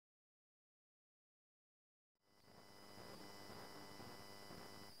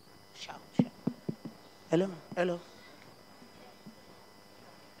Hello, hello.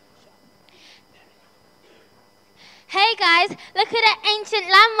 Hey guys, look at that ancient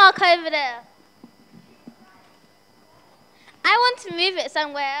landmark over there. I want to move it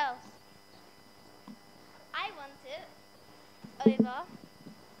somewhere else. I want it over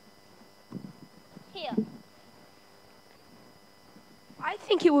here. I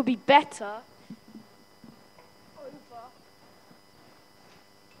think it would be better over.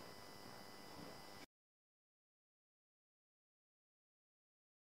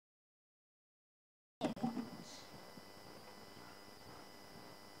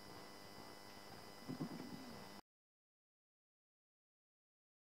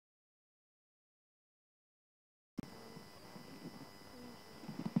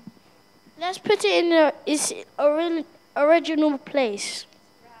 Let's put it in its original place.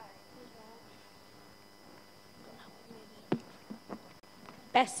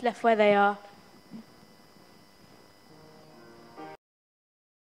 Best left where they are.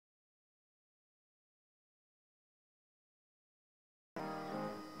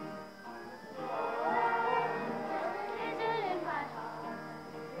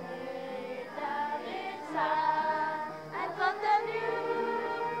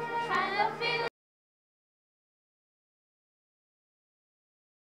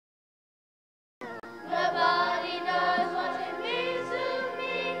 Nobody knows what it means to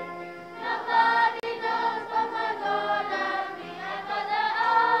me. Nobody knows what my Lord and me. I've got that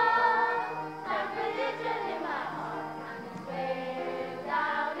all that religion in my heart, and it's way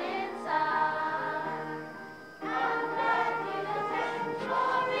down inside. I'm ready to take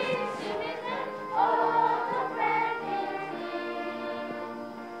glory to His name, all the praise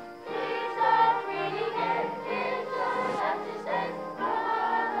Please don't really get into that to say,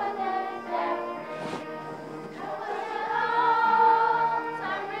 all the days there.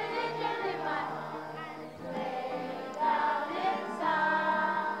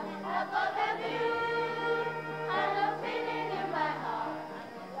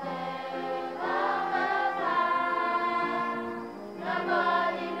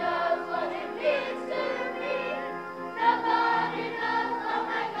 Nobody knows what it means to me. Nobody knows what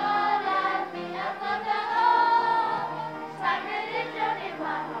my God and me. I've got that all time religion in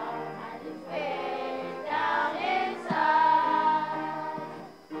my heart, and it's way down inside.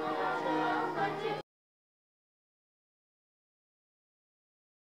 I'm not sure what you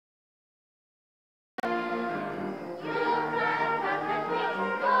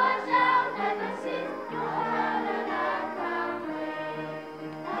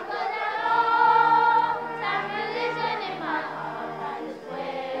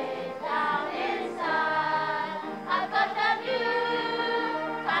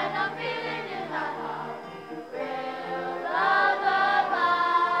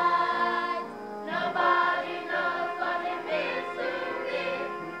Nobody knows what it means to me.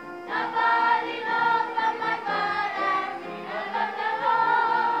 Nobody knows but my God and me. I've got the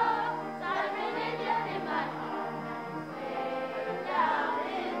Lord, some religion in my heart, way down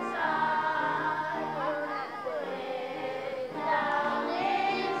inside, way down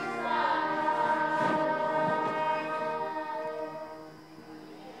inside.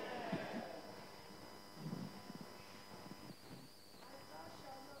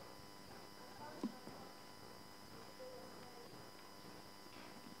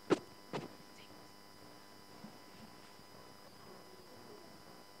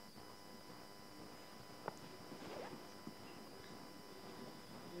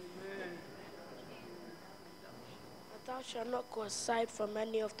 Thou shalt not go aside from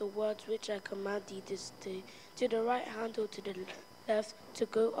any of the words which I command thee this day, to the right hand or to the left, to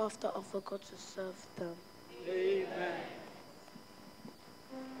go after other gods to serve them. Amen.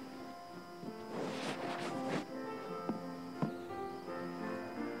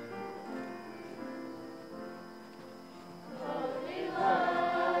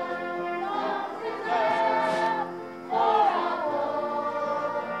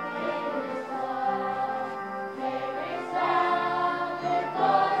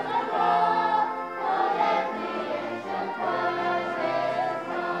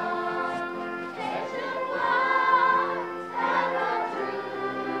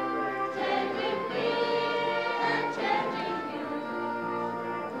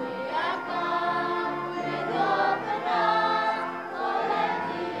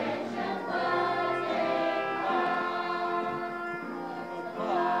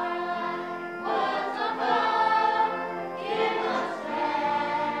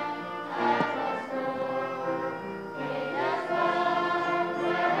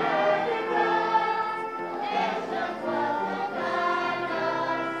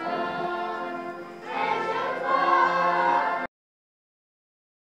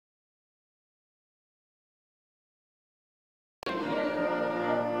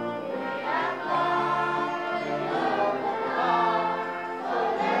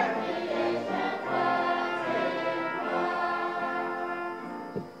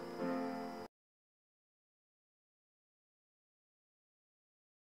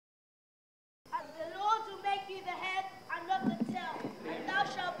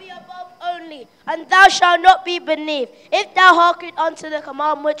 and thou shalt not be beneath, if thou hearken unto the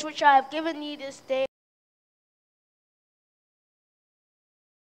commandment which I have given thee this day.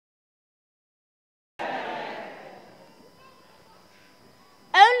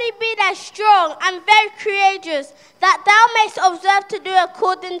 Only be thou strong and very courageous, that thou mayst observe to do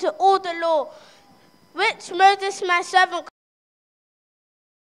according to all the law, which Moses my servant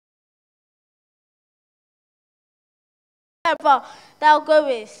wherever thou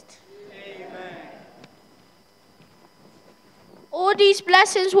goest. Amen. All these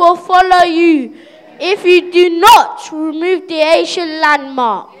blessings will follow you if you do not remove the ancient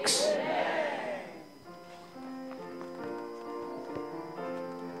landmarks.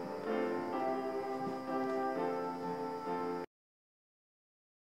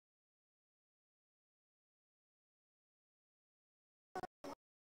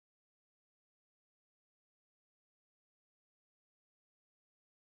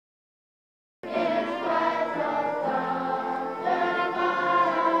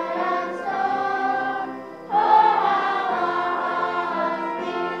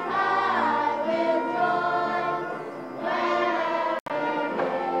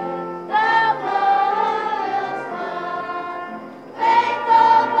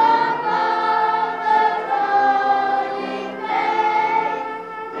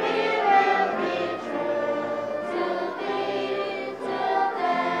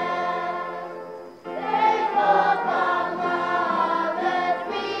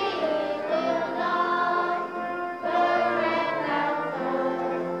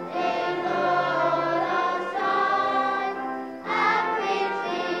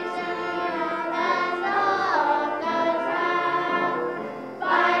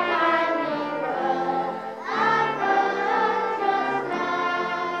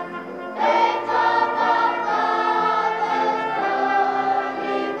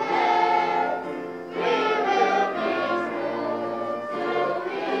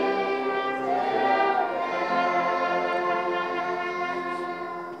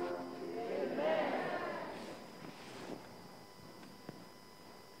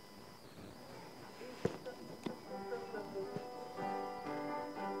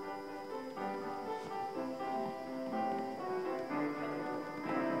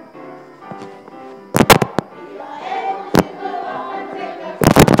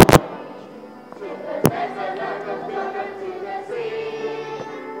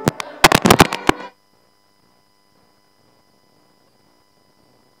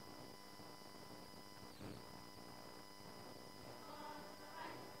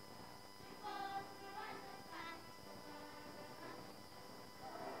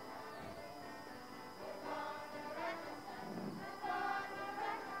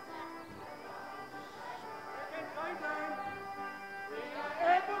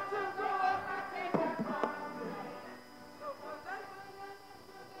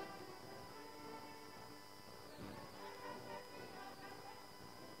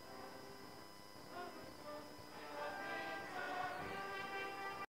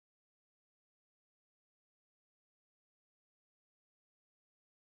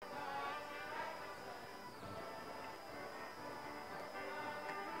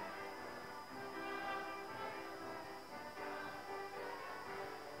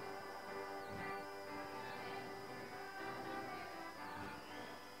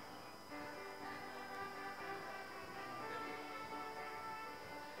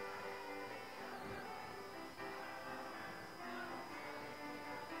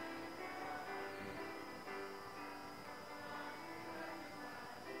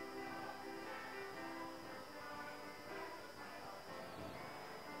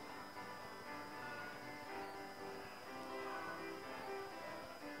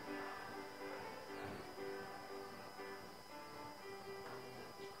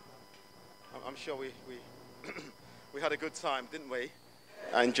 I'm sure we we had a good time, didn't we?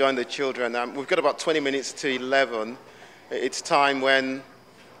 Enjoying the children. We've got about 20 minutes to 11. It's time when,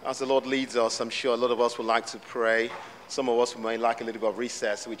 as the Lord leads us, I'm sure a lot of us would like to pray. Some of us may like a little bit of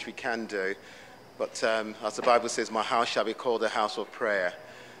recess, which we can do. But as the Bible says, my house shall be called a house of prayer.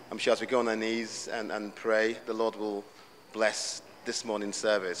 I'm sure as we go on our knees and pray, the Lord will bless this morning's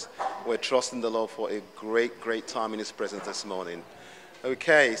service. We're trusting the Lord for a great, great time in His presence this morning.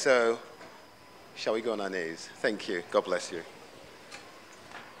 Okay, so shall we go on our knees? Thank you. God bless you.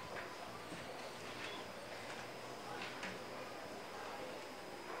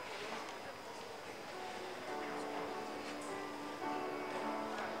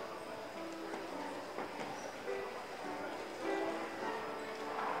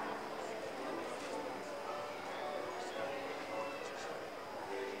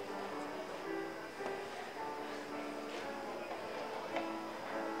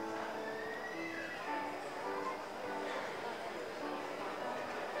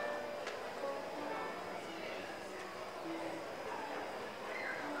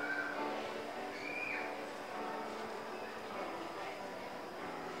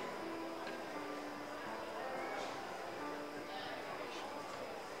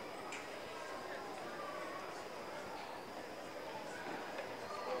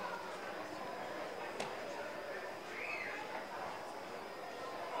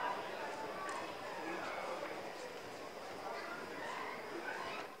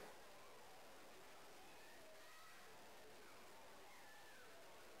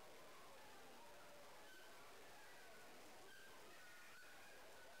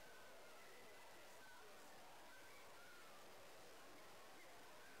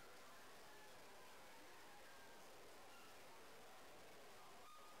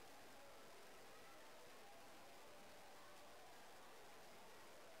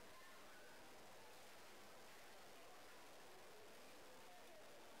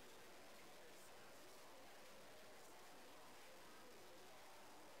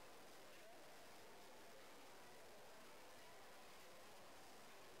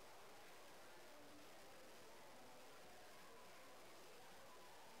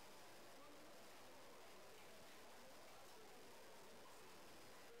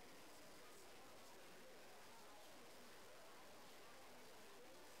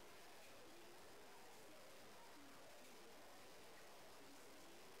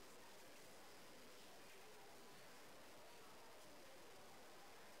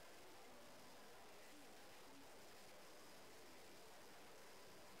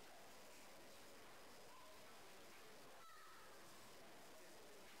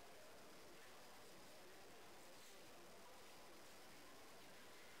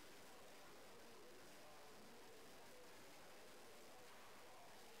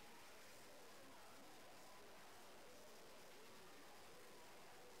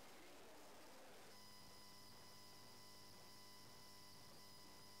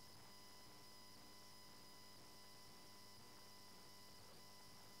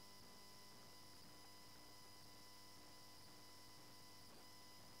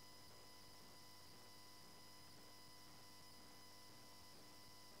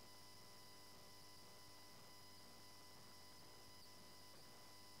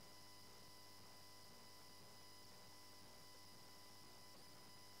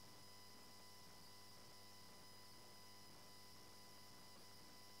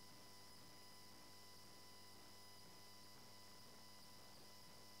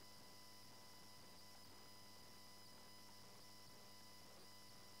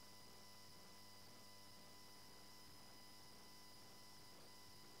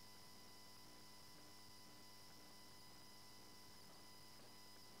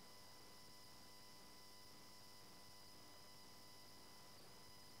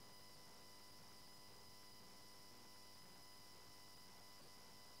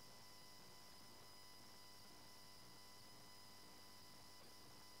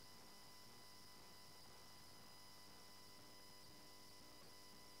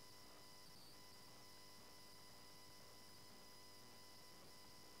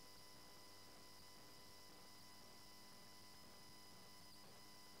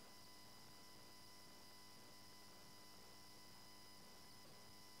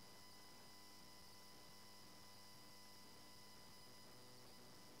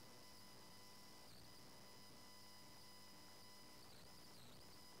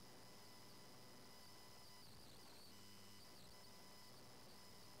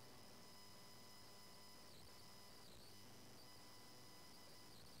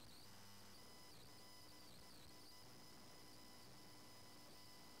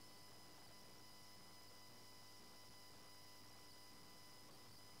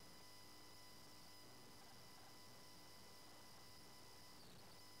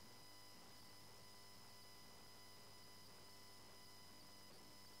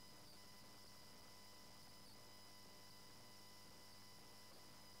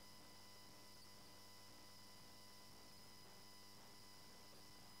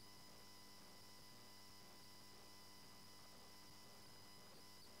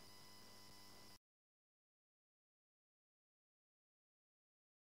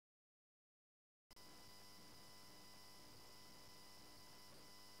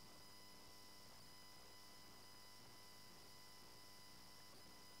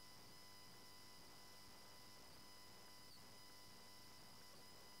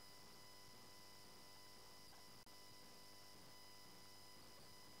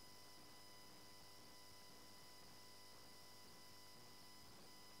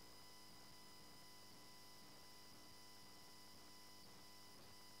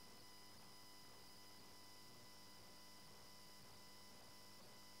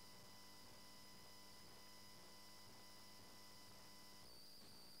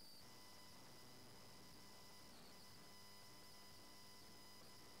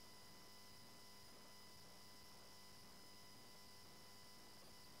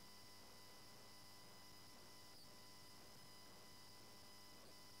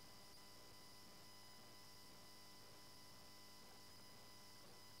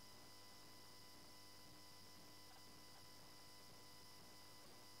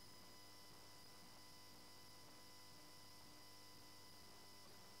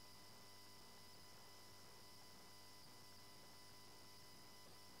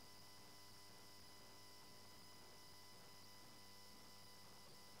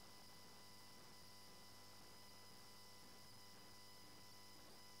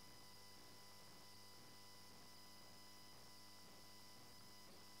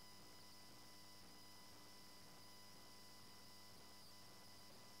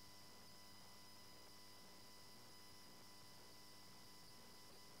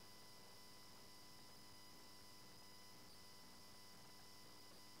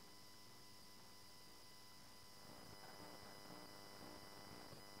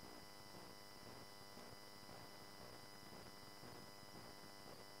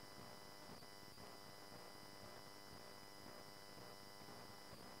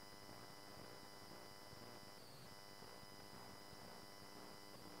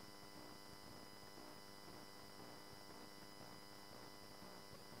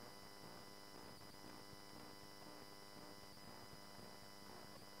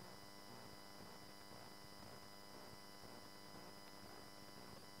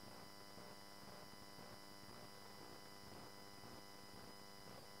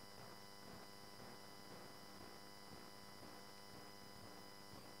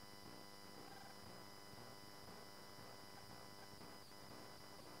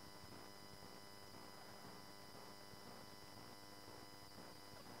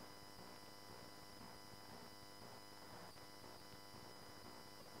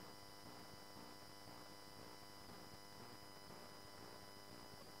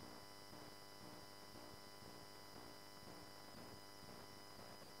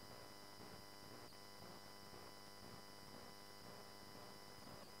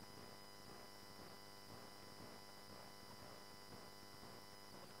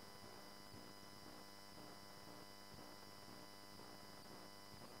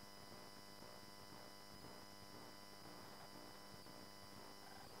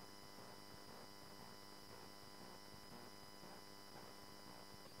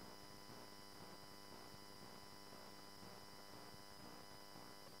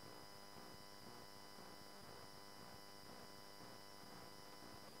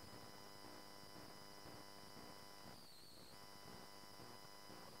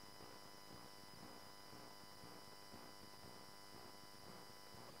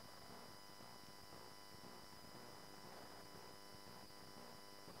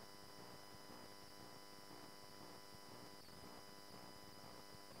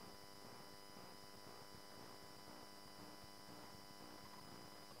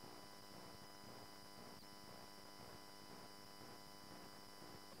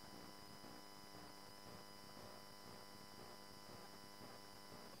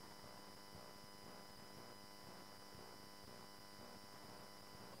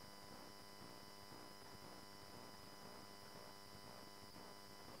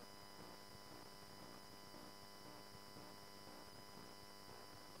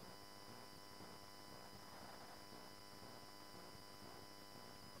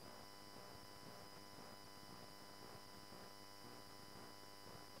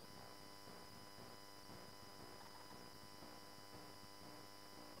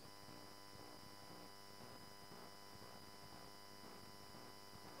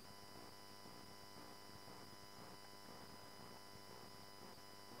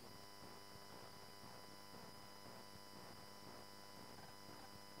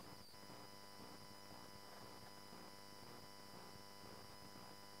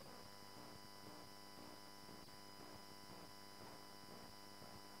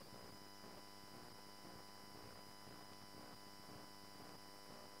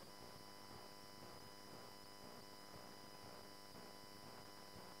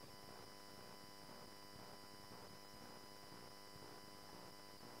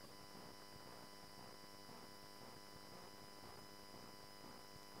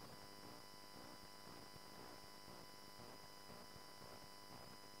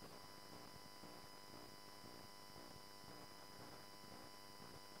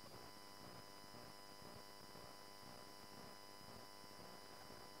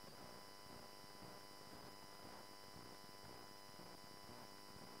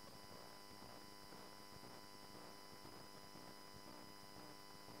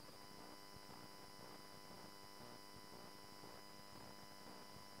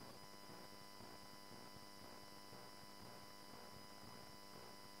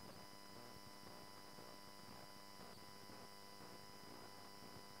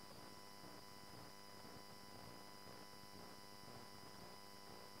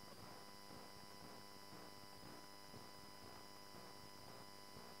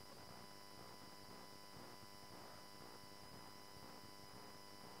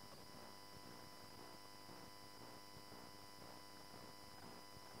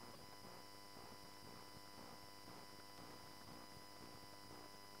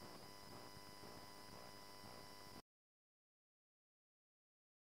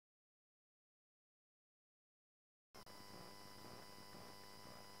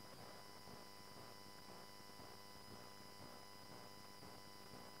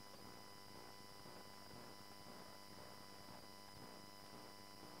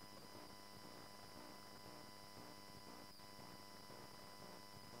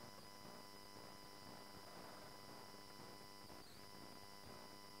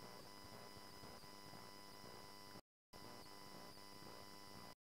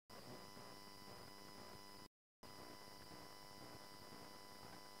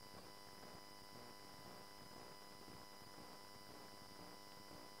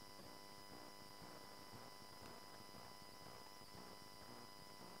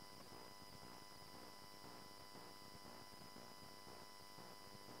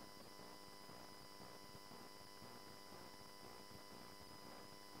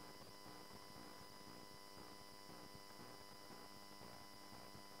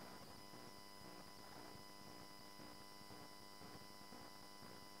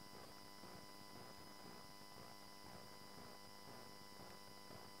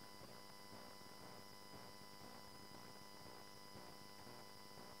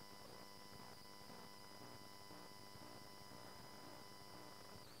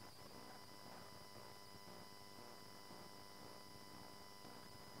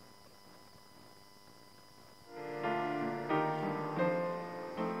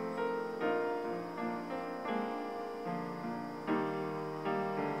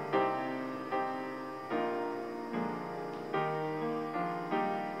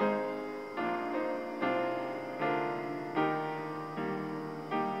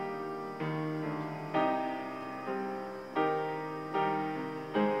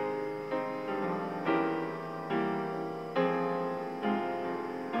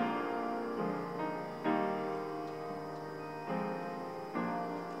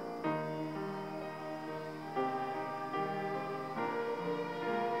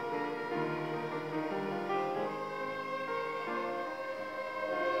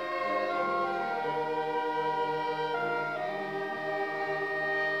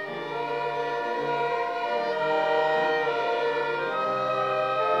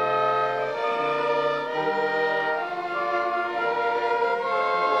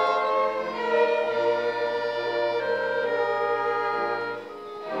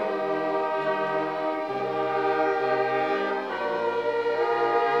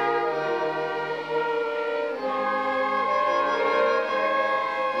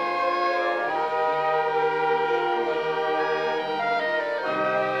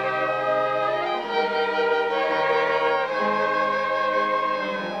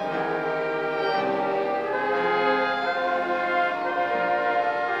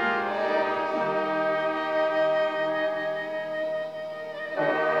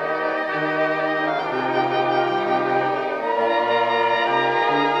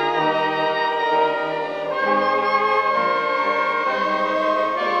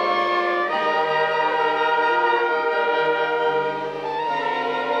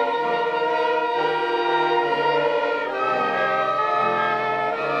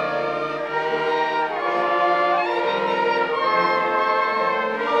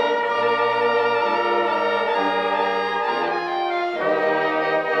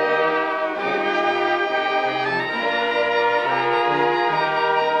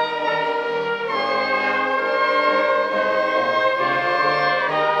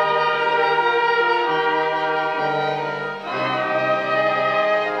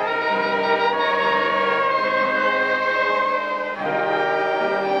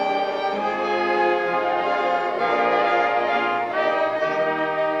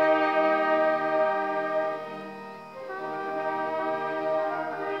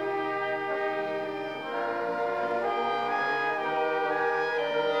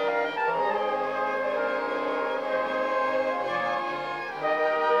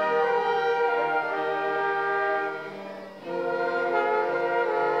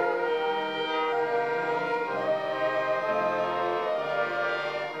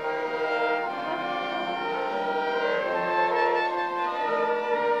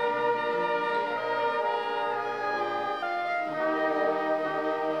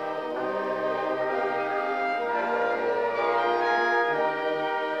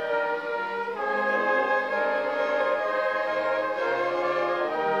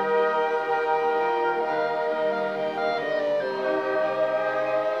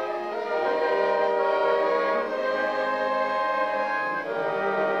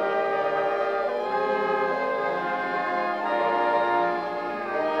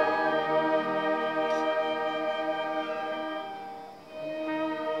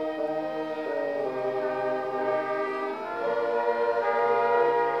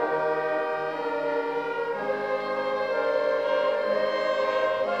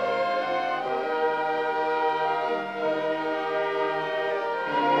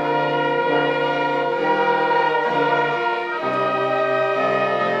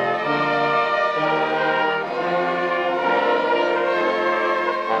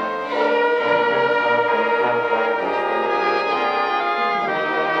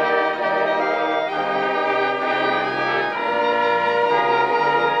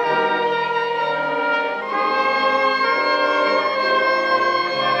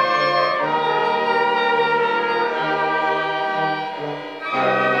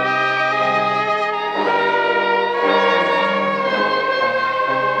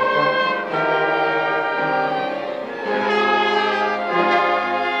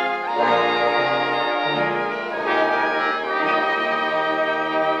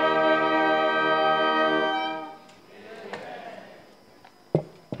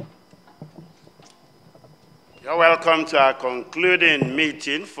 You're welcome to our concluding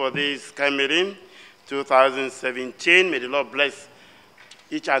meeting for this meeting 2017. May the Lord bless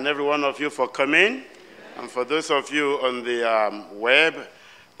each and every one of you for coming. And for those of you on the web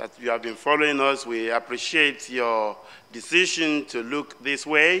that you have been following us, we appreciate your decision to look this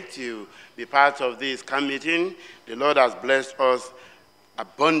way, to be part of this meeting. The Lord has blessed us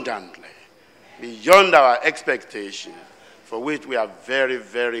abundantly, beyond our expectation, for which we are very,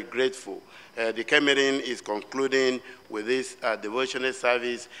 very grateful. The meeting is concluding with this devotional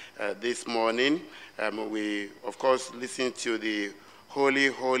service this morning. We, of course, listen to the Holy,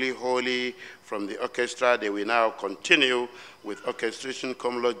 Holy, Holy from the orchestra. They will now continue with orchestration,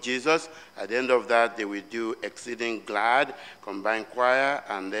 Come Lord Jesus. At the end of that, they will do Exceeding Glad, combined choir,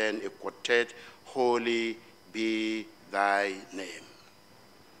 and then a quartet, Holy Be Thy Name.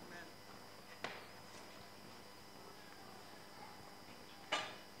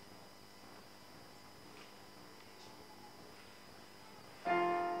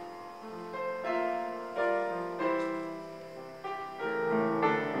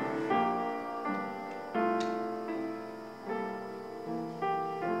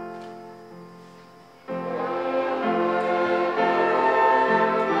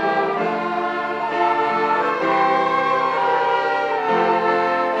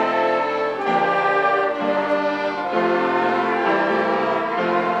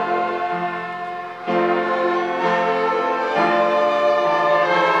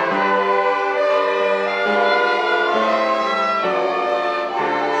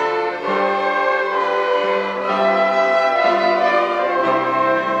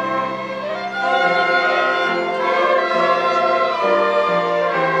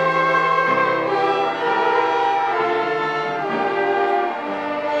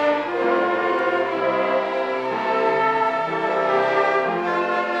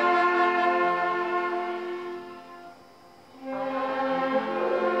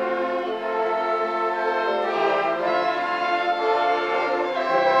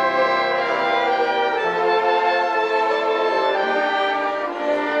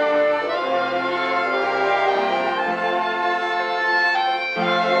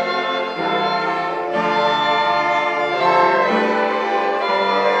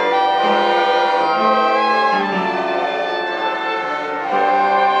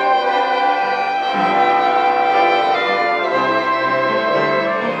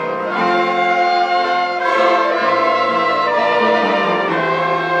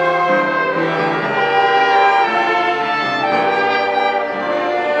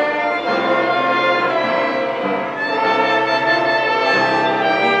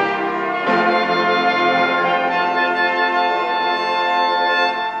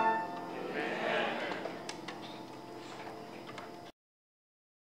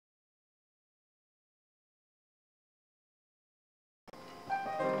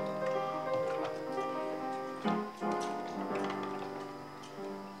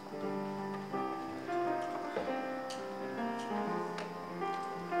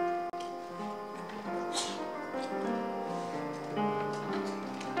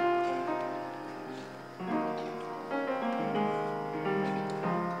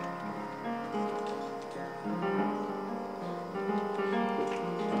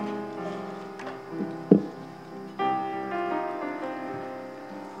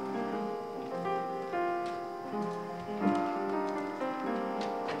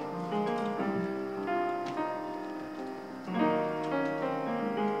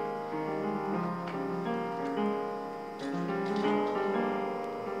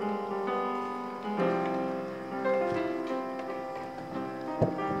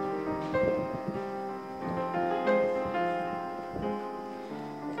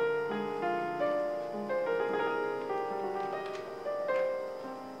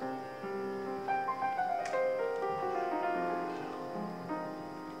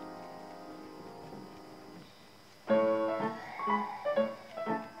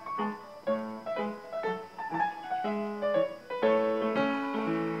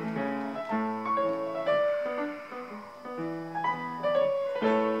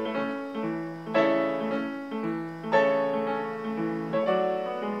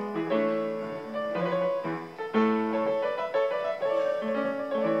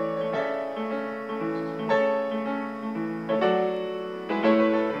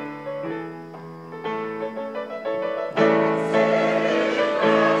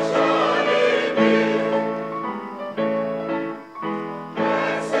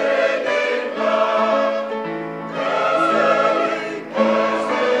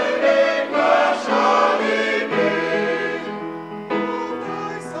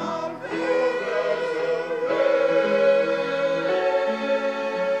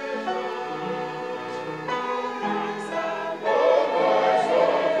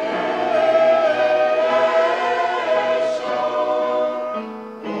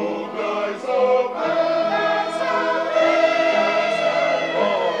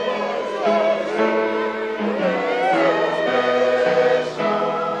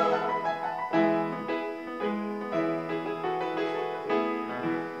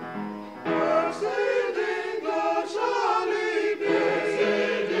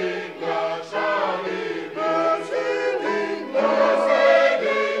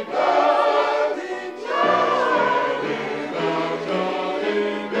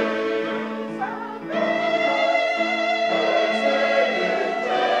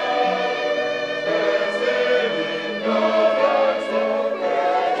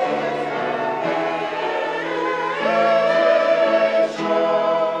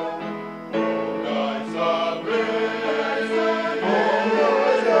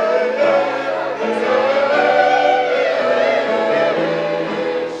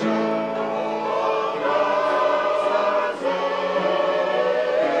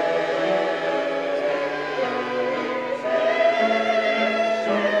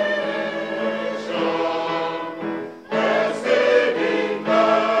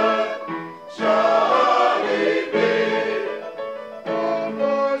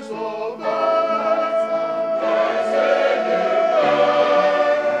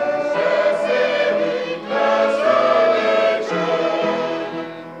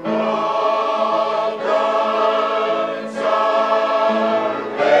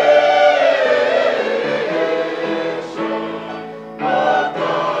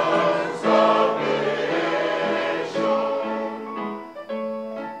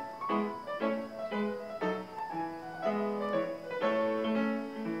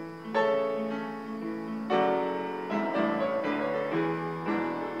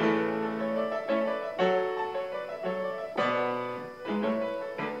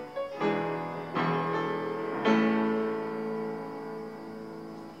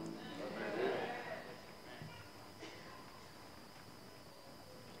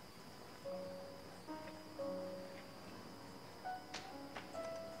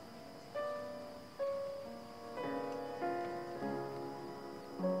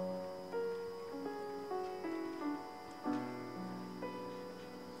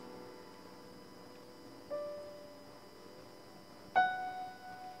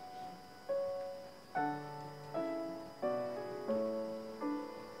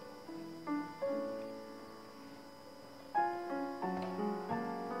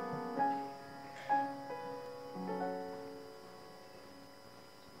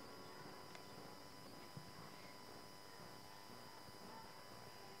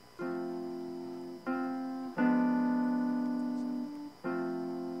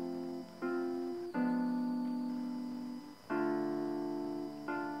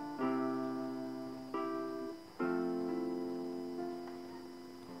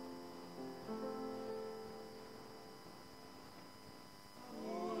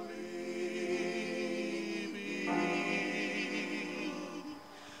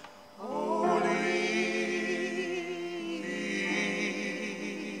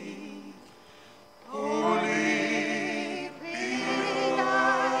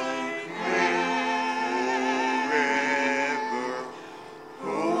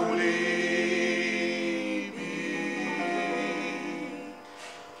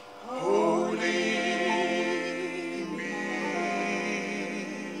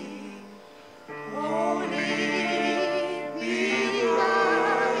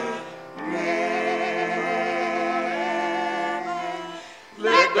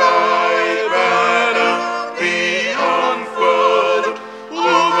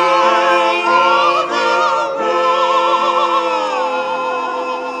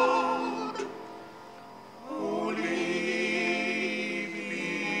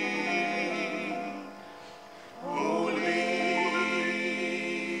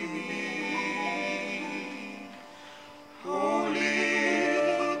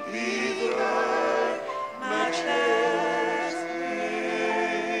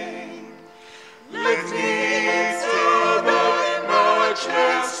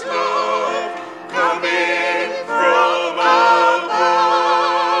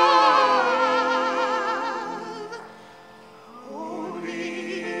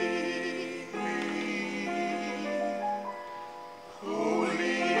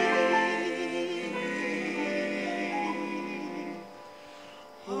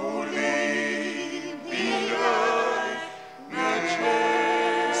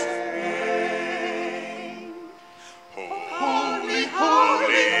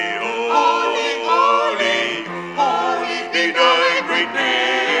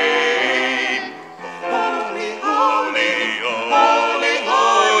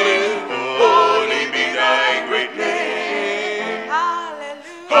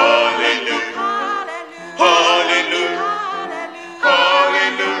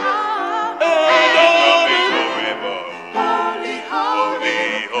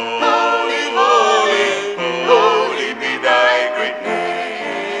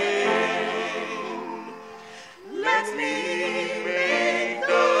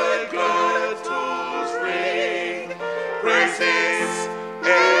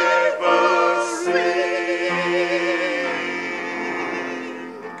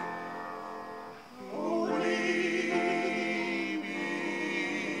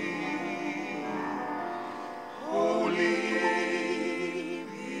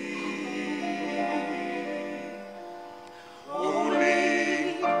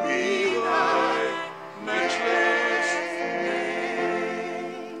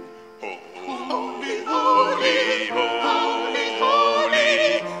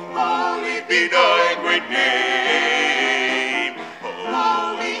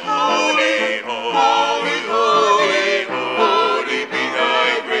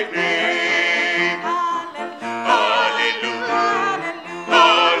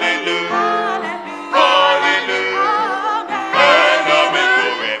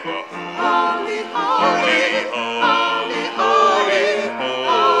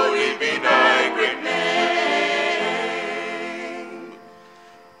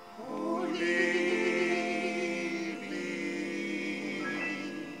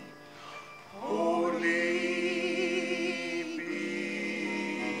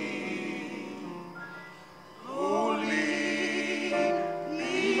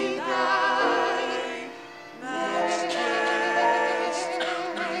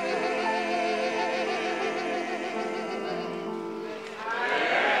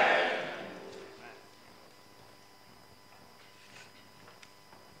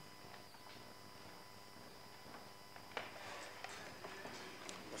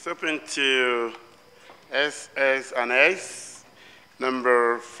 open to SS and S,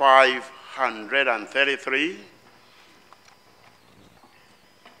 number 533.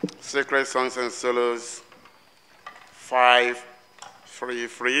 Sacred Songs and Solos,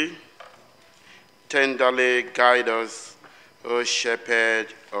 533. Tenderly guide us, O Shepherd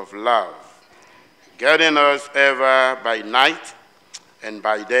of love, guiding us ever by night and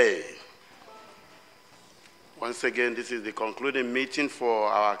by day. Once again, this is the concluding meeting for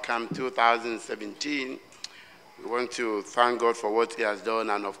our Camp 2017. We want to thank God for what he has done,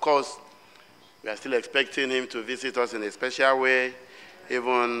 and of course, we are still expecting him to visit us in a special way,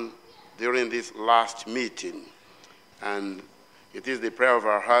 even during this last meeting. And it is the prayer of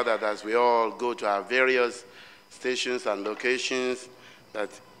our heart that as we all go to our various stations and locations,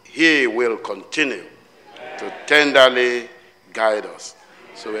 that he will continue to tenderly guide us.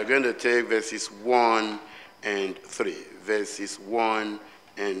 So we're going to take verses 1 and 3. Verses 1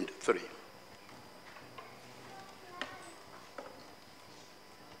 and 3.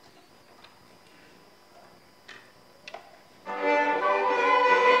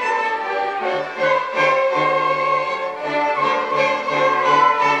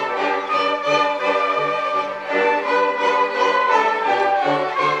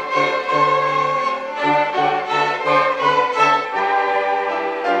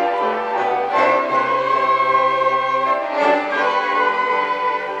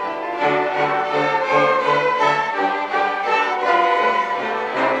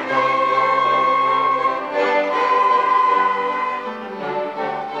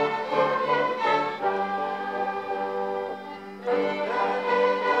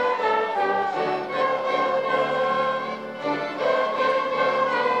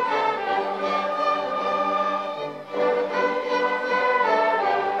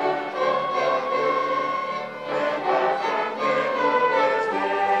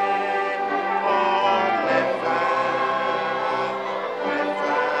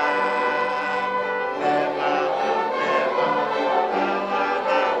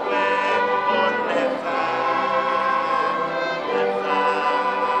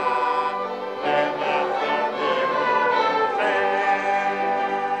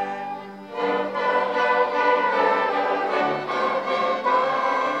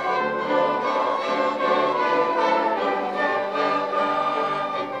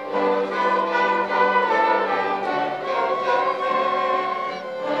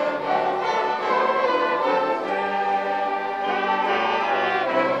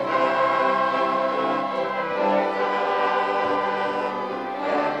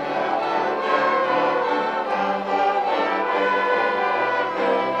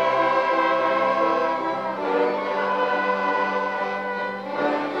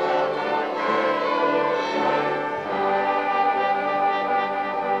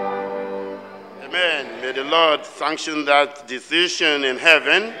 Lord sanction that decision in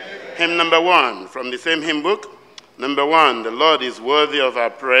heaven. Hymn number 1 from the same hymn book. Number 1, the Lord is worthy of our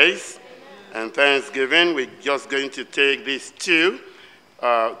praise and thanksgiving. We're just going to take these two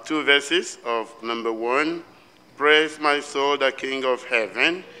verses of number 1. Praise my soul, the King of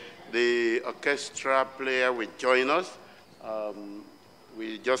heaven. The orchestra player will join us.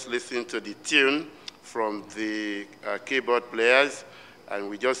 We just listened to the tune from the keyboard players, and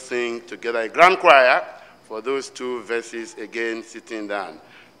we just sing together a grand choir for those two verses again, sitting down.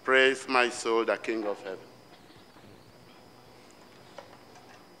 Praise my soul, the King of heaven.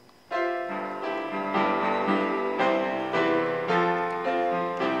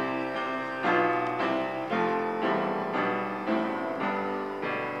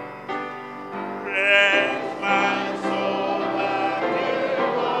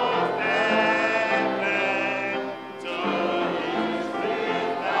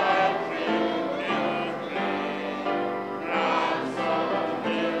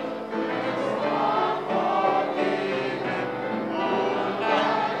 Oh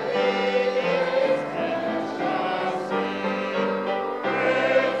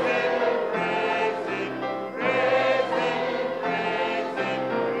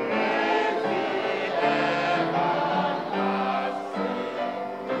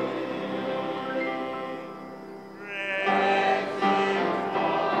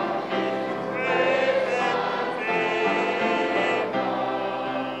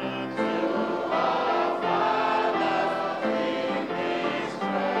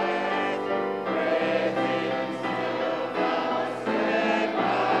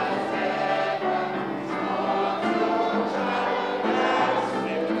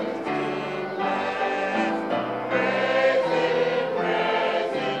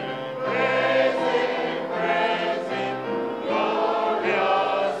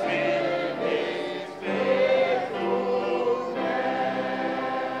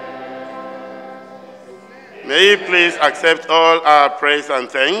May He please accept all our praise and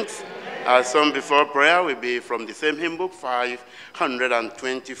thanks. Our song before prayer will be from the same hymn book,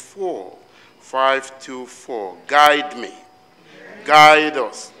 524. 524. Guide me, guide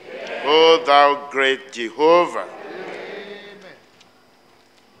us, O thou great Jehovah.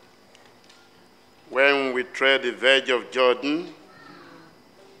 When we tread the verge of Jordan,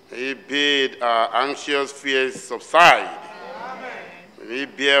 He bid our anxious fears subside. May He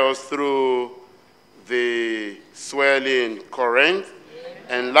bear us through the swelling current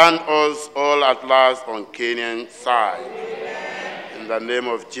and land us all at last on Canaan's side. In the name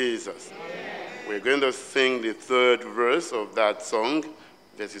of Jesus. We're going to sing the third verse of that song,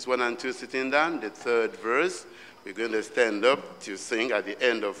 verses 1 and 2 sitting down. The third verse, we're going to stand up to sing, at the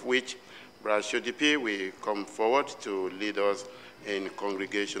end of which Brother Shojipi will come forward to lead us in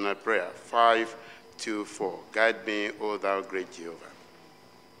congregational prayer. 524. Guide me, O thou great Jehovah.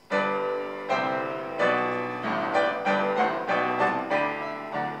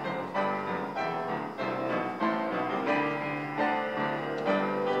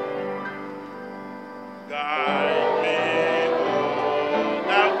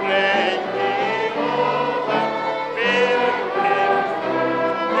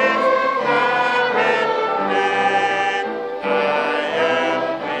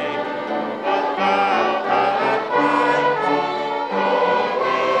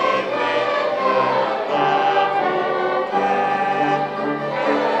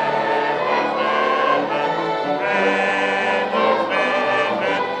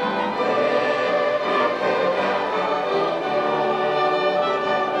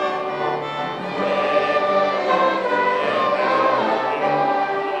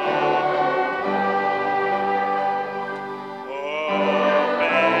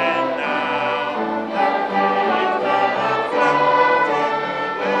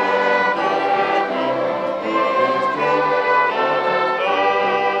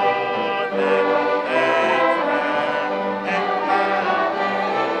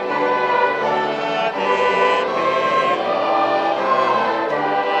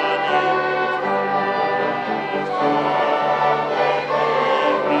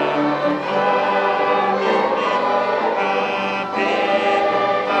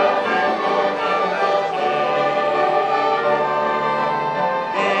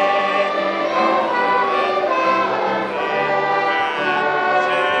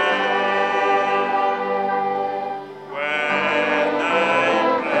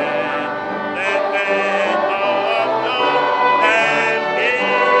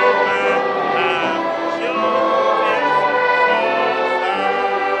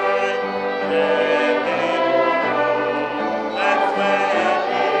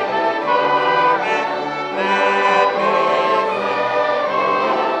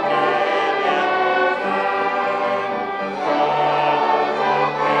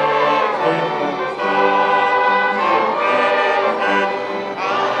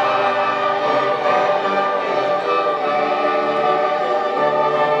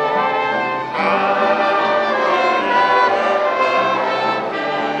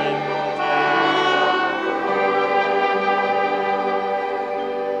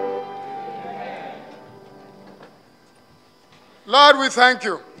 Lord, we thank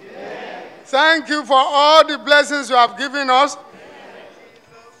you. Amen. Thank you for all the blessings you have given us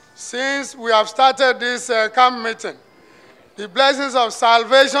since we have started this camp meeting. The blessings of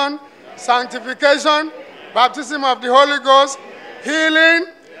salvation, sanctification, baptism of the Holy Ghost, healing,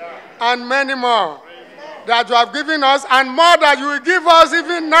 and many more that you have given us, and more that you will give us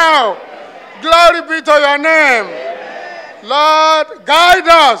even now. Glory be to your name. Lord, guide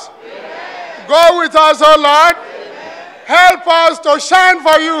us. Go with us, O Lord. Help us to shine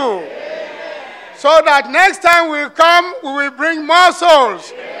for you. So that next time we come, we will bring more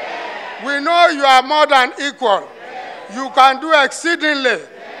souls. We know you are more than equal. You can do exceedingly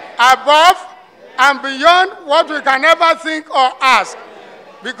above and beyond what we can ever think or ask.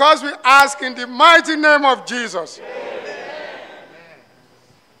 Because we ask in the mighty name of Jesus.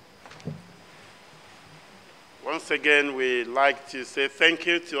 Once again, we'd like to say thank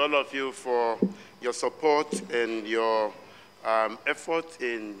you to all of you for your support and your effort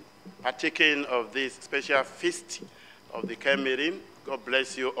in partaking of this special feast of the camp meeting. God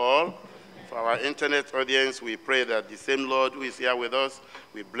bless you all. For our internet audience, we pray that the same Lord who is here with us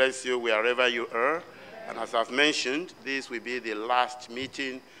will bless you wherever you are. And as I've mentioned, this will be the last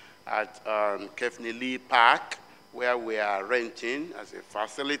meeting at Kefni Lee Park, where we are renting as a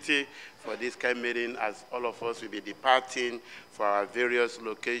facility for this camp meeting, as all of us will be departing for our various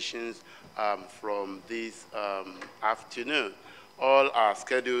locations from this afternoon. all our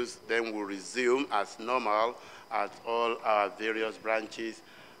schedules then will resume as normal at all our various branches.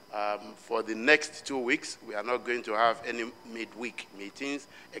 For the next 2 weeks, we are not going to have any midweek meetings,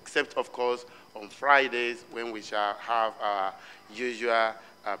 except, of course, on Fridays when we shall have our usual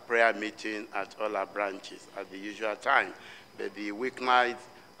prayer meeting at all our branches at the usual time. But the weeknight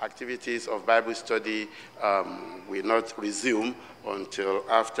activities of Bible study will not resume until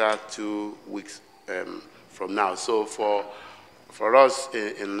after 2 weeks from now. So for us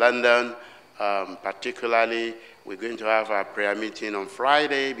in London, particularly, we're going to have our prayer meeting on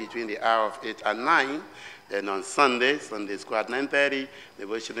Friday between the hour of 8 and 9. Then on Sunday school at 9:30,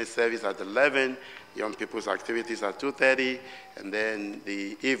 devotional service at 11, young people's activities at 2:30, and then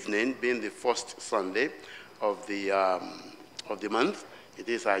the evening, being the first Sunday of the month, it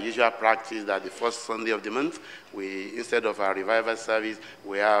is our usual practice that the first Sunday of the month, instead of our revival service,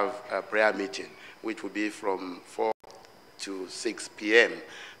 we have a prayer meeting, which will be from 4 to 6 p.m.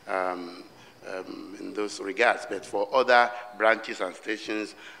 In those regards. But for other branches and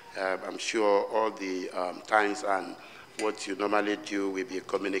stations, I'm sure all the times and what you normally do will be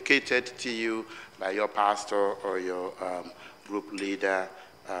communicated to you by your pastor or your group leader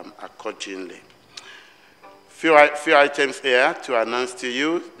accordingly. Few items here to announce to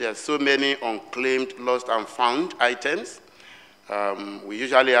you. There are so many unclaimed, lost, and found items. We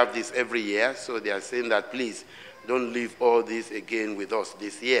usually have this every year, so they are saying that please don't leave all this again with us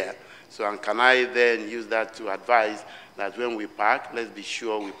this year. So, and can I then use that to advise that when we pack, let's be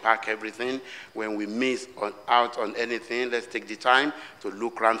sure we pack everything. When we miss out on anything, let's take the time to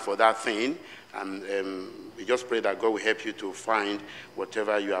look around for that thing. And we just pray that God will help you to find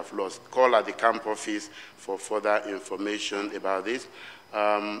whatever you have lost. Call at the camp office for further information about this.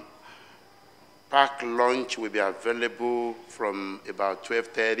 Pack lunch will be available from about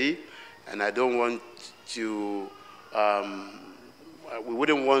 12:30, and I don't want to... we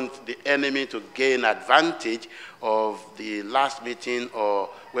wouldn't want the enemy to gain advantage of the last meeting or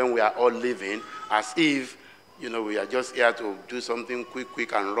when we are all leaving, as if, we are just here to do something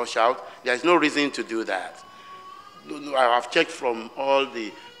quick and rush out. There's no reason to do that. I have checked from all the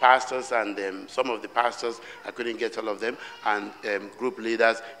pastors and some of the pastors, I couldn't get all of them, and group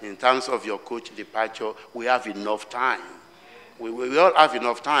leaders, in terms of your coach departure, we have enough time. We all have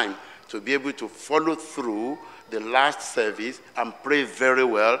enough time to be able to follow through the last service and pray very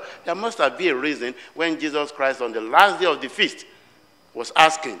well. There must have been a reason when Jesus Christ on the last day of the feast was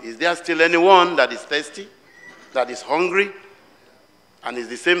asking, is there still anyone that is thirsty, that is hungry? And it's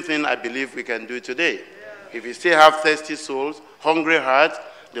the same thing I believe we can do today. Yeah. If you still have thirsty souls, hungry hearts,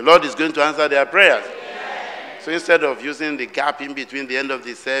 the Lord is going to answer their prayers. Yeah. So instead of using the gap in between the end of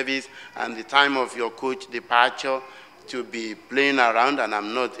the service and the time of your coach departure to be playing around, and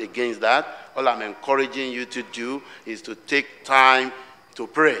I'm not against that, all I'm encouraging you to do is to take time to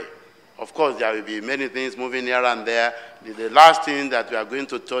pray. Of course, there will be many things moving here and there. The last thing that we are going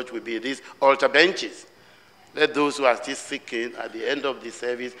to touch will be these altar benches. Let those who are still seeking at the end of the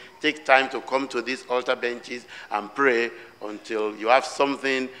service take time to come to these altar benches and pray until you have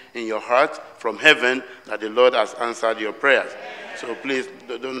something in your heart from heaven that the Lord has answered your prayers. So please,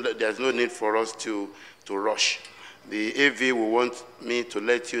 there's no need for us to rush. The AV will want me to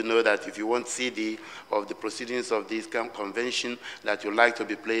let you know that if you want CD of the proceedings of this convention that you like to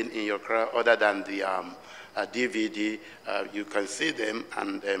be playing in your car other than the DVD, you can see them,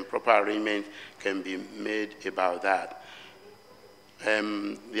 and proper arrangement can be made about that.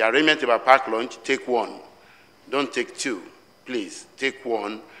 The arrangement about pack lunch, take one. Don't take two. Please, take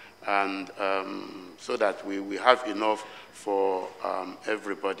one, and so that we have enough for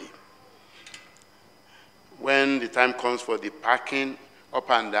everybody. When the time comes for the packing up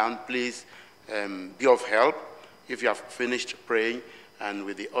and down, please be of help. If you have finished praying, and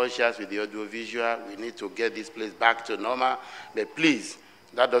with the ushers, with the audiovisual, we need to get this place back to normal. But please,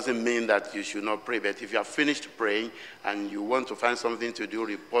 that doesn't mean that you should not pray. But if you have finished praying and you want to find something to do,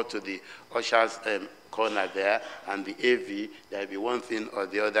 report to the ushers corner there and the AV. There will be one thing or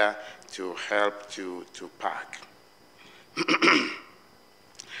the other to help to pack.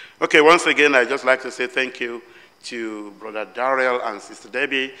 Okay, once again, I'd just like to say thank you to Brother Darrel and Sister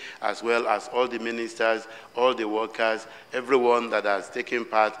Debbie, as well as all the ministers, all the workers, everyone that has taken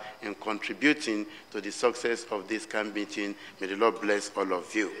part in contributing to the success of this camp meeting. May the Lord bless all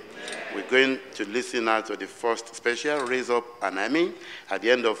of you. Amen. We're going to listen now to the first special, Raise Up an Army, at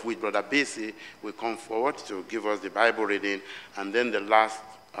the end of which Brother Basie will come forward to give us the Bible reading, and then the last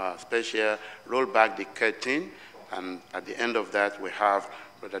special, Roll Back the Curtain, and at the end of that we have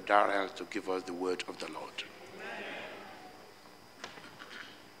Brother Darrel to give us the word of the Lord.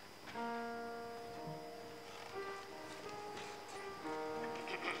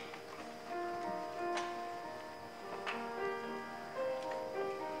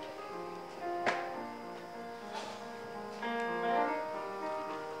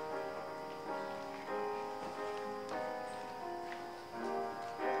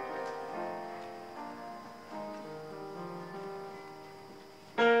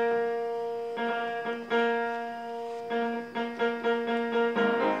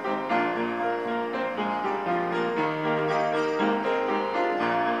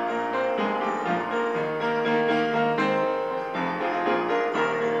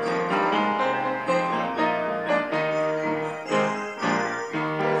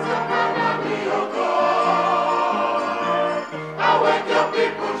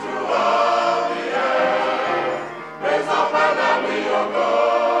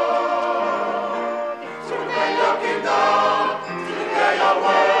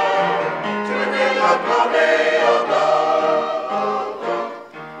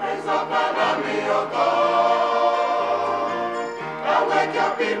 Awake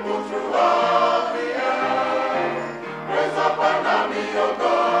your people throughout the earth. Raise up an army, O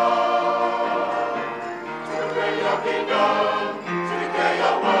God, to proclaim your kingdom, to declare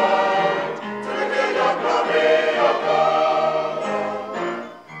your word, to reveal your glory, O God.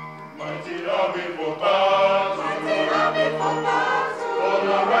 Mighty army for battle, all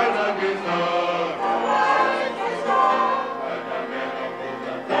arise against us. Like a man of old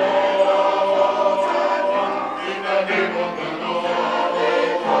and fall, in the name of the Lord.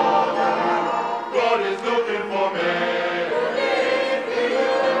 God is looking for men,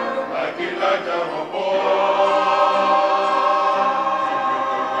 like Elijah of old.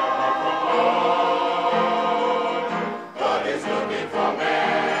 God is looking for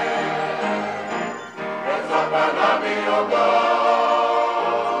men. Raise up an army, O God.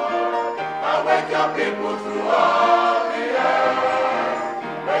 Awake your people throughout the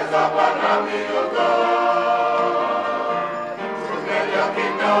earth. Raise up an army, O God, to proclaim your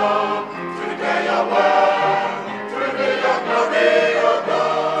kingdom, to declare your word, to reveal your glory, O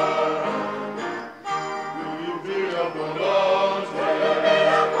God. Will you build up the Lord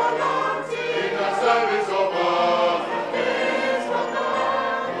in the service of us?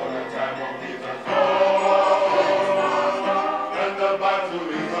 For the time of peace has come, and the battle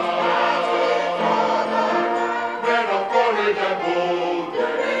is on. Men of courage and bold,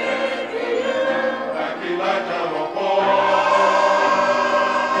 like Elijah of old.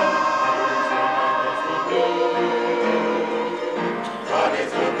 God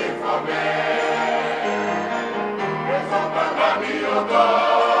is looking for men. Raise up an army, O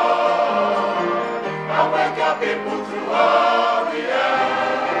God. Awake your people throughout the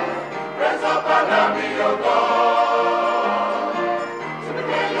earth. Raise up an army, O God, to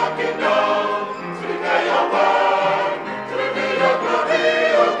declare your kingdom, to declare your word, to reveal your glory,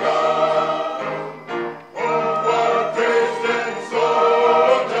 O God. Oh, what Christian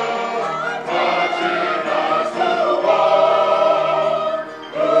soldiers marching us to war.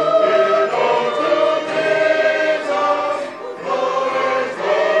 Looking unto Jesus, who is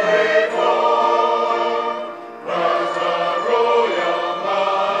glory for. Christ the royal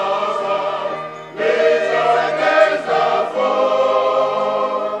master leads against the foe.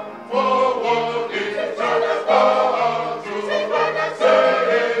 For what is eternal power to say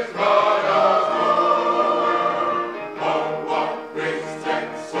his brother's Lord. Onward, Christian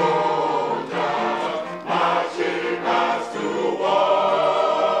soldiers, marching us to war.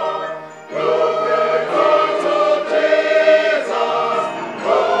 Looking unto Jesus,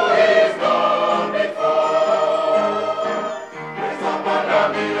 who is gone before. Raise up an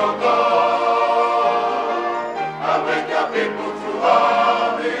army, O God. Awake your people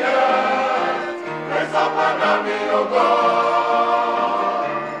throughout the earth. Raise up an army, O God,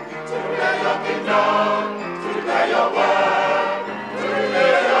 to declare your kingdom, to declare your word, to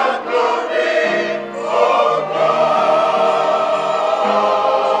reveal your glory, O God.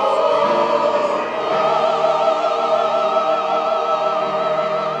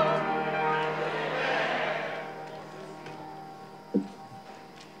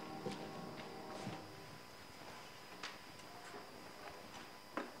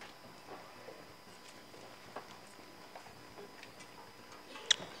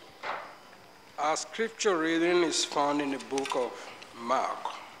 Our scripture reading is found in the book of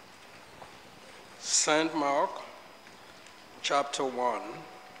Mark. St. Mark, chapter 1,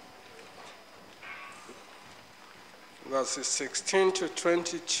 verses 16 to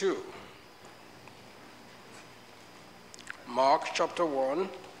 22. Mark chapter 1,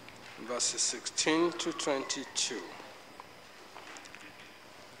 verses 16 to 22.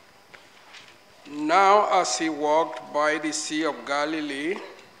 Now as he walked by the Sea of Galilee,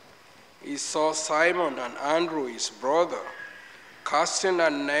 he saw Simon and Andrew his brother casting a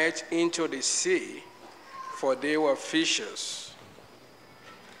net into the sea, for they were fishers.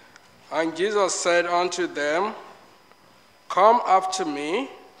 And Jesus said unto them, Come after me,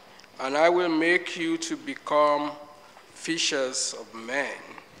 and I will make you to become fishers of men.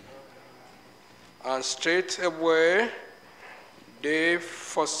 And straightway they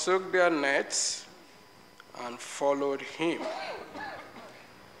forsook their nets and followed him.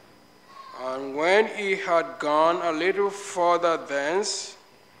 And when he had gone a little further thence,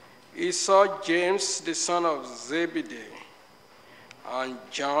 he saw James the son of Zebedee and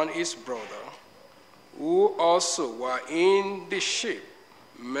John his brother, who also were in the ship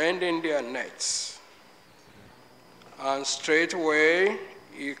mending their nets. And straightway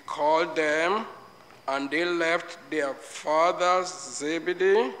he called them, and they left their father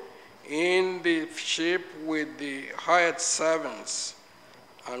Zebedee in the ship with the hired servants,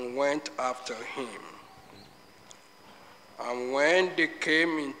 and went after him. And when they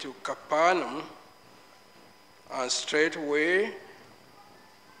came into Capernaum, and straightway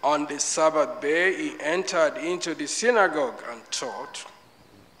on the Sabbath day he entered into the synagogue and taught.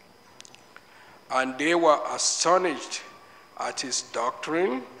 And they were astonished at his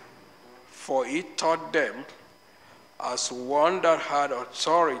doctrine, for he taught them as one that had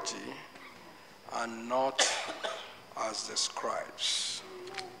authority, and not as the scribes.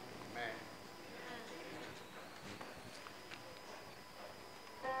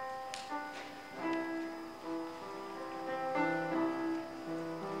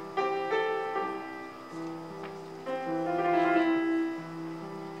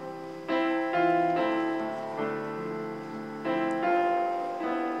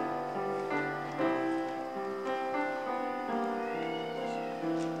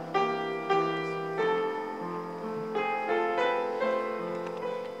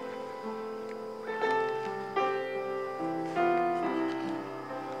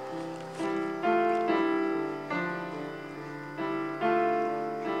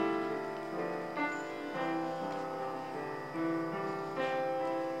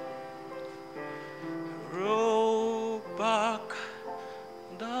 Roll back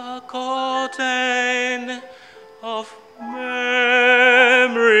the curtain of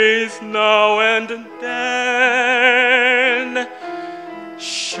memories now and then.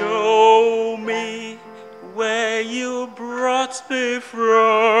 Show me where you brought me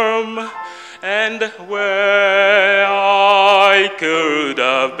from and where I could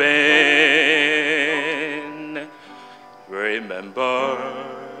have been. Remember,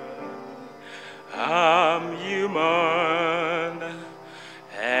 I'm human,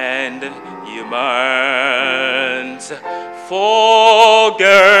 and humans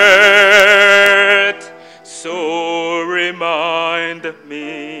forget. So remind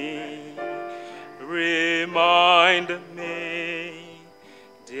me,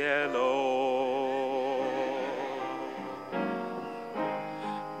 dear Lord,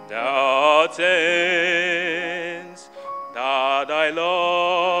 the things that I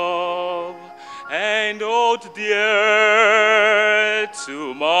love and hold dear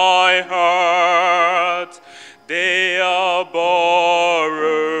to my heart, they are borrowed,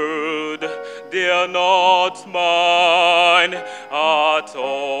 they are not mine at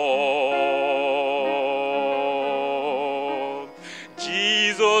all.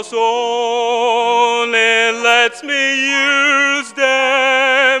 Jesus only lets me use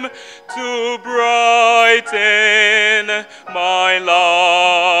them to brighten my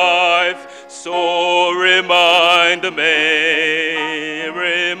life. So remind me,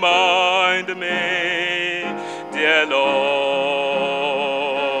 dear Lord.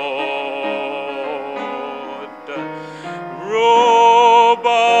 Roll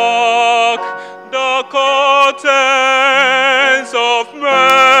back the curtains of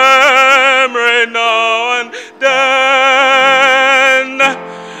memory now and then.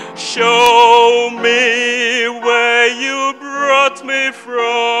 Show me where you brought me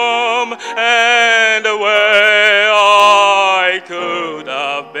from and where I could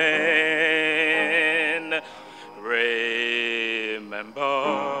have been. Remember,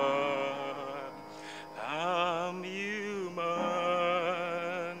 I'm human,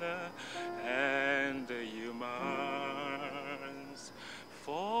 and humans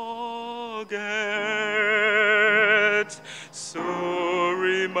forget. So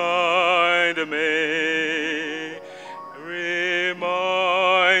remind me,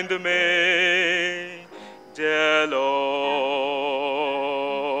 dear Lord.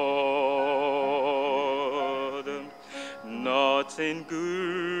 Nothing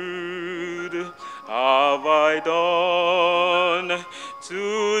good have I done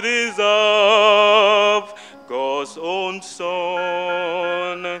to deserve God's own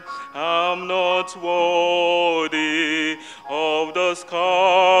Son. I'm not worthy of the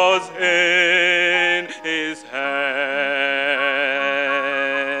scars in his hands.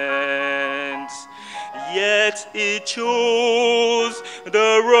 Yet he chose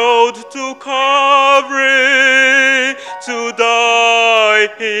the road to Calvary to die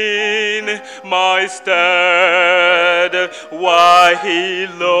in my stead. Why he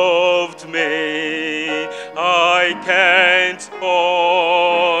loved me, I can't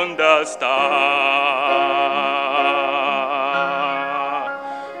understand.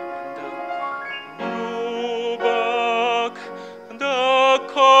 Roll back the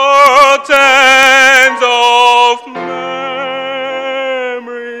curtains of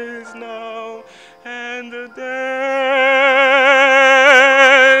memories now and then.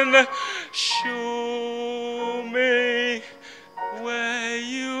 Show me where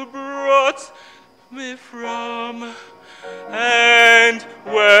you brought me from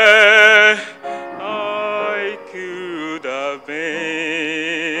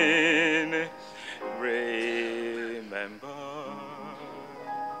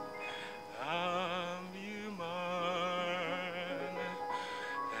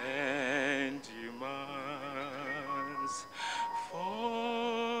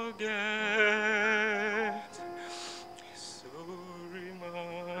forget. So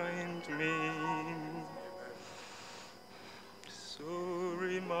remind me. So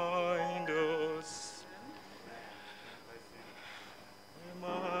remind us.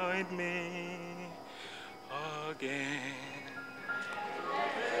 Remind me again.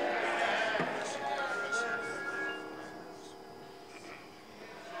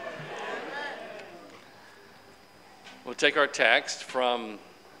 We'll take our text from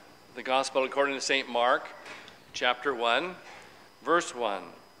the Gospel according to St. Mark, chapter 1, verse 1.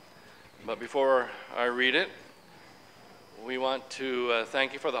 But before I read it, we want to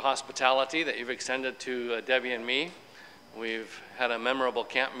thank you for the hospitality that you've extended to Debbie and me. We've had a memorable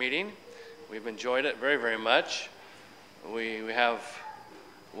camp meeting. We've enjoyed it very, very much. We have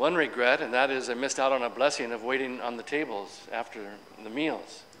one regret, and that is I missed out on a blessing of waiting on the tables after the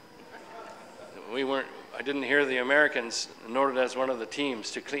meals. I didn't hear the Americans noted as one of the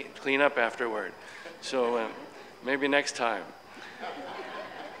teams to clean up afterward. So maybe next time.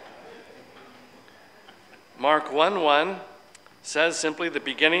 Mark 1:1 says simply the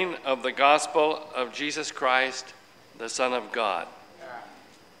beginning of the gospel of Jesus Christ, the Son of God.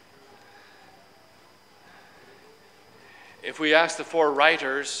 If we ask the four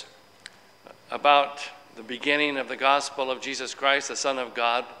writers about the beginning of the gospel of Jesus Christ, the Son of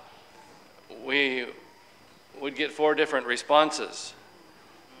God, we would get four different responses.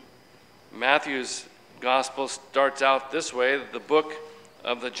 Matthew's gospel starts out this way: the book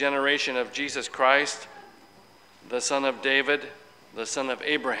of the generation of Jesus Christ, the son of David, the son of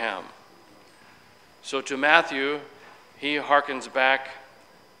Abraham. So to Matthew, he harkens back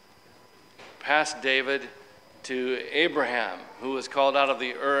past David to Abraham, who was called out of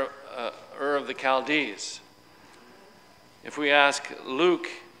the Ur of the Chaldees. If we ask Luke,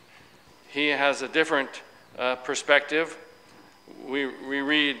 he has a different perspective. We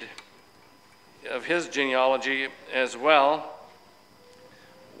read of his genealogy as well,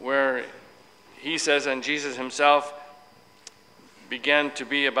 where he says, and Jesus himself began to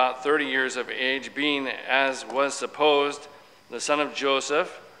be about 30 years of age, being, as was supposed, the son of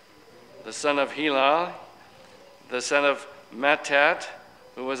Joseph, the son of Heli, the son of Mattat,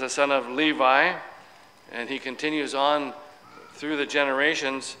 who was the son of Levi, and he continues on through the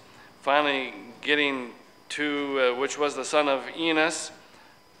generations, finally getting to which was the son of Enos,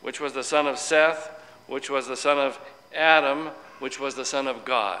 which was the son of Seth, which was the son of Adam, which was the son of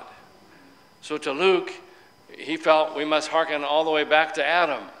God. So to Luke, he felt we must hearken all the way back to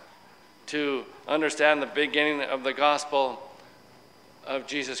Adam to understand the beginning of the gospel of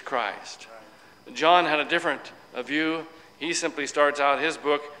Jesus Christ. John had a different view. He simply starts out his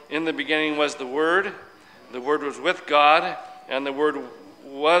book, in the beginning was the Word was with God, and the Word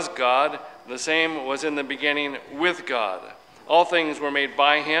was God. The same was in the beginning with God. All things were made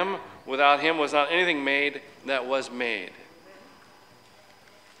by him. Without him was not anything made that was made.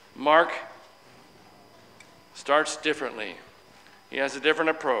 Mark starts differently. He has a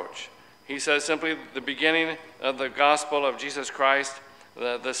different approach. He says simply the beginning of the gospel of Jesus Christ,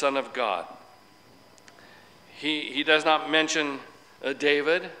 the Son of God. He does not mention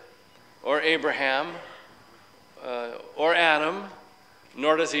David or Abraham or Adam,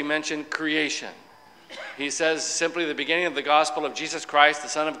 nor does he mention creation. He says simply the beginning of the gospel of Jesus Christ, the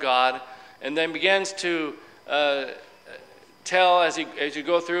Son of God, and then begins to tell, as you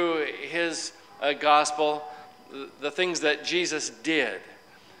go through his gospel, the things that Jesus did.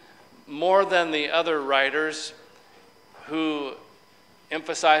 More than the other writers who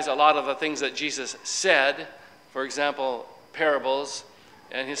emphasize a lot of the things that Jesus said, for example, parables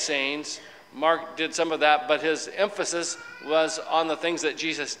and his sayings. Mark did some of that, but his emphasis was on the things that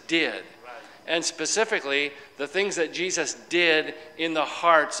Jesus did. And specifically, the things that Jesus did in the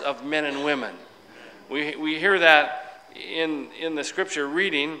hearts of men and women. We hear that in the scripture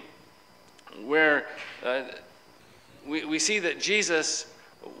reading, where we see that Jesus,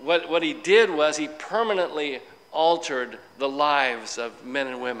 what he did was he permanently altered the lives of men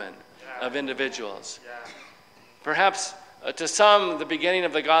and women, of individuals. Perhaps to some, the beginning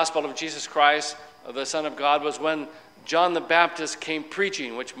of the gospel of Jesus Christ, the Son of God, was when John the Baptist came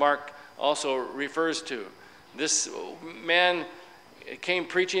preaching, which Mark also refers to. This man came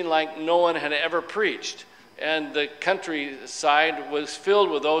preaching like no one had ever preached. And the countryside was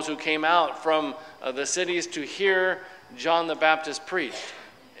filled with those who came out from the cities to hear John the Baptist preach.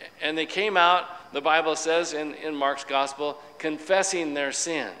 And they came out, the Bible says in Mark's gospel, confessing their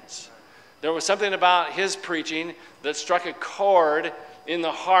sins. There was something about his preaching that struck a chord in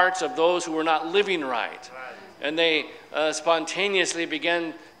the hearts of those who were not living right. And they spontaneously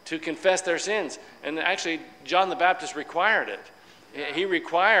began to confess their sins. And actually, John the Baptist required it. He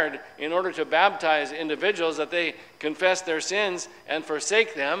required, in order to baptize individuals, that they confess their sins and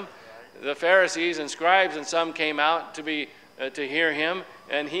forsake them. The Pharisees and scribes and some came out to hear him,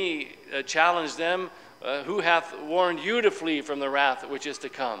 and he challenged them, who hath warned you to flee from the wrath which is to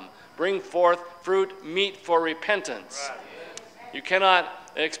come? Bring forth fruit meet for repentance. You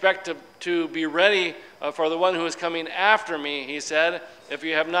cannot expect to be ready for the one who is coming after me, he said, if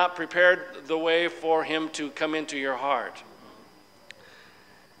you have not prepared the way for him to come into your heart.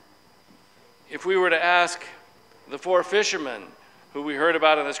 If we were to ask the 4 fishermen who we heard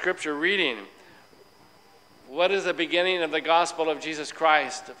about in the scripture reading, what is the beginning of the gospel of Jesus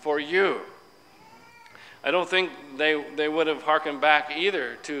Christ for you? I don't think they would have hearkened back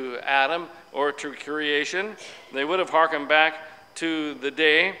either to Adam or to creation. They would have hearkened back to the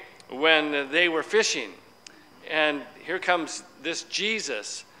day when they were fishing. And here comes this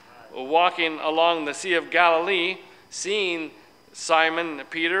Jesus walking along the Sea of Galilee, seeing Simon,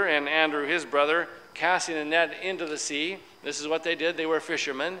 Peter, and Andrew, his brother, casting a net into the sea. This is what they did. They were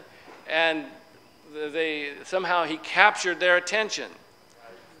fishermen. And somehow he captured their attention.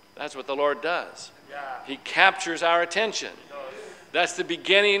 That's what the Lord does. He captures our attention. That's the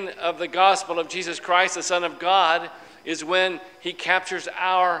beginning of the gospel of Jesus Christ, the Son of God, is when he captures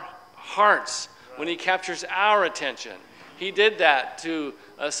our hearts, when he captures our attention. He did that to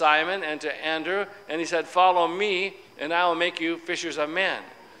Simon and to Andrew, and he said, follow me, and I will make you fishers of men.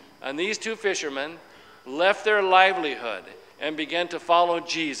 And these 2 fishermen left their livelihood and began to follow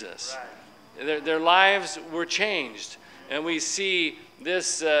Jesus. Their lives were changed. And we see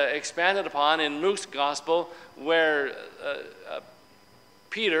this expanded upon in Luke's gospel, where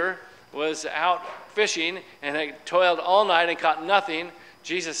Peter was out fishing and had toiled all night and caught nothing.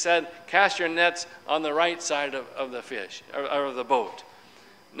 Jesus said, cast your nets on the right side of the fish, or of the boat.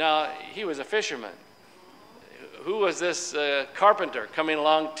 Now, he was a fisherman. Who was this carpenter coming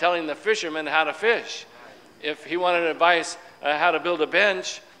along telling the fishermen how to fish? If he wanted advice how to build a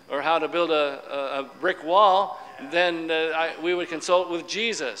bench or how to build a brick wall, then we would consult with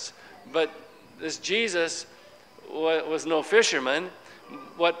Jesus. But this Jesus was no fisherman.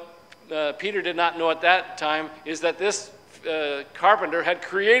 What Peter did not know at that time is that this carpenter had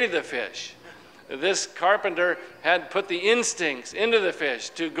created the fish. This carpenter had put the instincts into the fish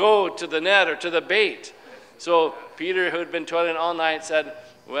to go to the net or to the bait. So Peter, who had been toiling all night, said,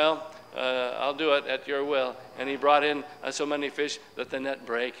 well, I'll do it at your will. And he brought in so many fish that the net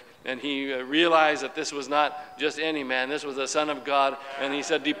brake. And he realized that this was not just any man. This was the Son of God. And he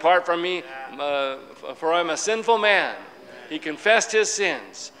said, depart from me, for I'm a sinful man. He confessed his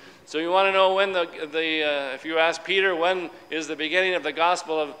sins. So you want to know when if you ask Peter, when is the beginning of the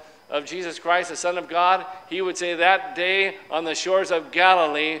gospel of Jesus Christ, the Son of God, he would say, that day on the shores of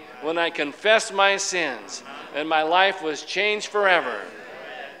Galilee when I confessed my sins and my life was changed forever.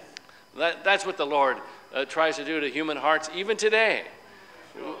 That's what the Lord tries to do to human hearts even today.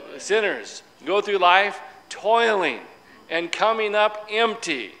 Sinners go through life toiling and coming up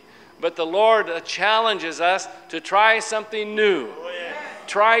empty. But the Lord challenges us to try something new.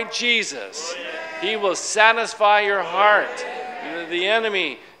 Try Jesus. He will satisfy your heart. The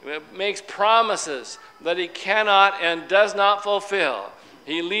enemy makes promises that he cannot and does not fulfill.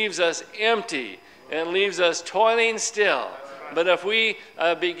 He leaves us empty and leaves us toiling still. But if we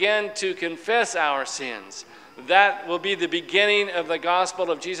begin to confess our sins, that will be the beginning of the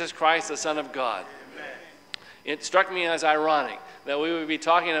gospel of Jesus Christ, the Son of God. It struck me as ironic that we would be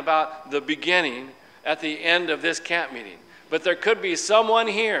talking about the beginning at the end of this camp meeting. But there could be someone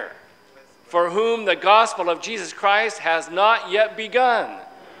here for whom the gospel of Jesus Christ has not yet begun.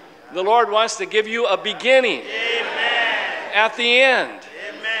 The Lord wants to give you a beginning. At the end.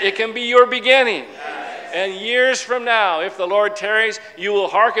 It can be your beginning. And years from now, if the Lord tarries, you will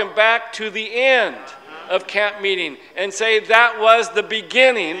hearken back to the end of camp meeting and say, that was the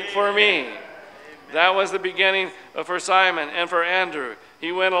beginning for me. That was the beginning for Simon and for Andrew.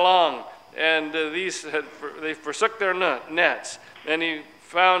 He went along, and they forsook their nets. And he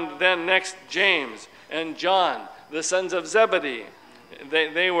found then next James and John, the sons of Zebedee.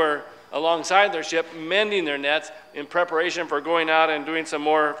 They were alongside their ship, mending their nets in preparation for going out and doing some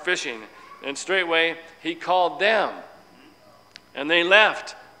more fishing. And straightway he called them. And they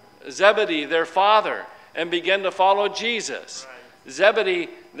left Zebedee, their father, and began to follow Jesus. Zebedee,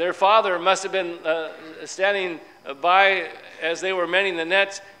 their father, must have been standing by as they were mending the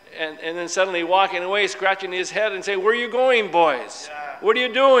nets, and then suddenly walking away, scratching his head and saying, where are you going, boys? What are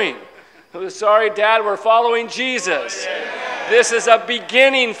you doing? Sorry, Dad, we're following Jesus. This is a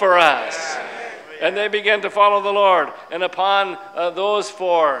beginning for us. And they began to follow the Lord. And upon those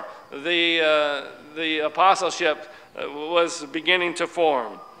four, the apostleship was beginning to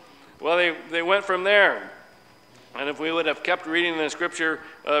form. Well, they went from there. And if we would have kept reading the scripture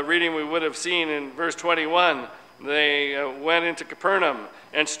reading, we would have seen in verse 21, they went into Capernaum,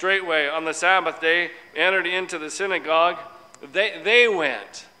 and straightway on the Sabbath day entered into the synagogue. They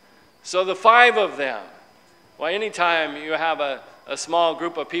went. So the 5 of them. Well, anytime you have a small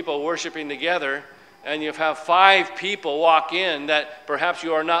group of people worshiping together, and you have 5 people walk in that perhaps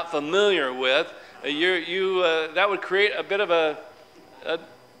you are not familiar with, that would create a bit of a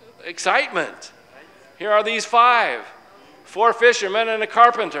excitement. Here are these 5, 4 fishermen and a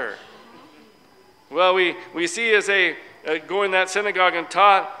carpenter. Well, we see as they go in that synagogue and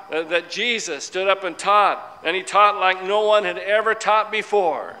taught that Jesus stood up and taught, and he taught like no one had ever taught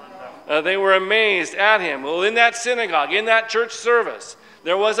before. They were amazed at him. Well, in that synagogue, in that church service,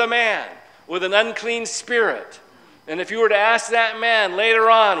 there was a man with an unclean spirit. And if you were to ask that man later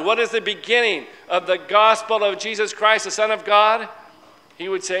on, what is the beginning of the gospel of Jesus Christ, the Son of God? He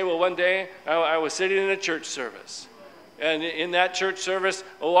would say, well, one day I was sitting in a church service. And in that church service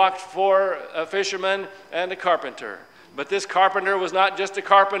walked 4 fishermen and a carpenter. But this carpenter was not just a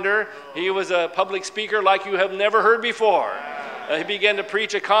carpenter. He was a public speaker like you have never heard before. He began to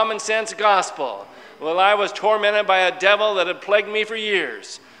preach a common sense gospel. Well, I was tormented by a devil that had plagued me for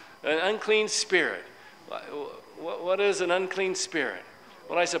years. An unclean spirit. What is an unclean spirit?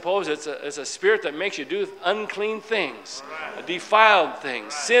 Well, I suppose it's a spirit that makes you do unclean things, defiled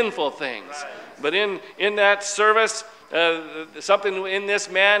things, sinful things. But in that service, something in this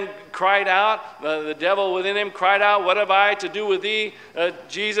man cried out. The devil within him cried out, "What have I to do with thee,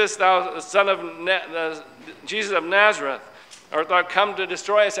 Jesus, thou son of Jesus of Nazareth? Art thou come to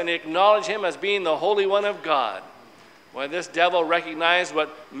destroy us?" And he acknowledged him as being the Holy One of God. Well, this devil recognized what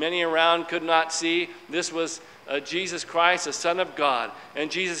many around could not see. This was Jesus Christ, the Son of God. And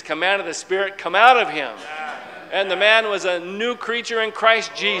Jesus commanded the spirit, "Come out of him." And the man was a new creature in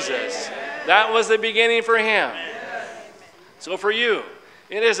Christ Jesus. That was the beginning for him. So for you,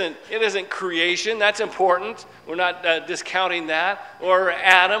 it isn't creation. That's important. We're not discounting that. Or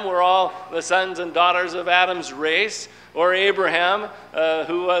Adam. We're all the sons and daughters of Adam's race. Or Abraham,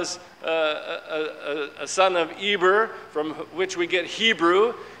 who was a son of Eber, from which we get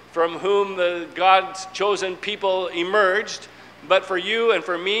Hebrew, from whom God's chosen people emerged. But for you and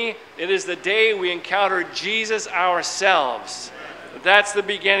for me, it is the day we encounter Jesus ourselves. That's the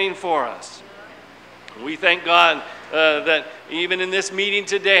beginning for us. We thank God that even in this meeting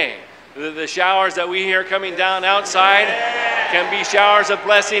today, the showers that we hear coming down outside can be showers of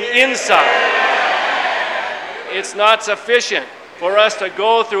blessing inside. It's not sufficient for us to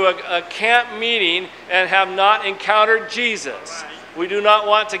go through a camp meeting and have not encountered Jesus. We do not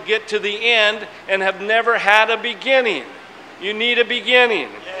want to get to the end and have never had a beginning. You need a beginning.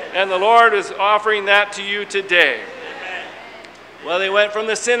 And the Lord is offering that to you today. Well, they went from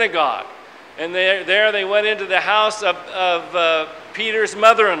the synagogue. And there they went into the house of Peter's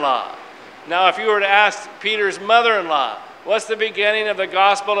mother-in-law. Now, if you were to ask Peter's mother-in-law, what's the beginning of the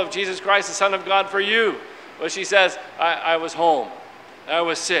gospel of Jesus Christ, the Son of God, for you? Well, she says, I was home. I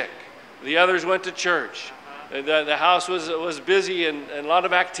was sick. The others went to church. The house was busy and a lot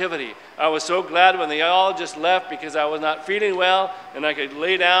of activity. I was so glad when they all just left because I was not feeling well and I could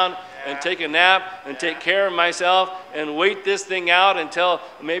lay down and take a nap and take care of myself and wait this thing out until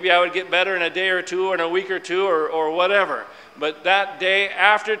maybe I would get better in a day or two or in a week or two or whatever. But that day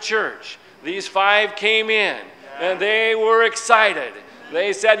after church, these 5 came in and they were excited.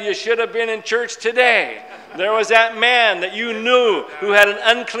 They said, "You should have been in church today." There was that man that you knew who had an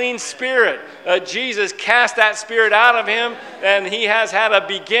unclean spirit. Jesus cast that spirit out of him, and he has had a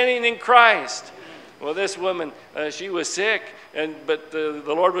beginning in Christ. Well, this woman, she was sick, but the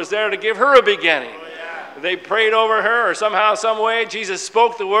Lord was there to give her a beginning. They prayed over her, or somehow, some way, Jesus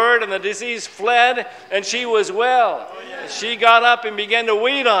spoke the word, and the disease fled, and she was well. She got up and began to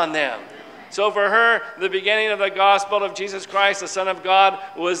wait on them. So for her, the beginning of the gospel of Jesus Christ, the Son of God,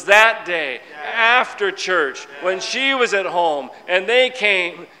 was that day after church when she was at home and they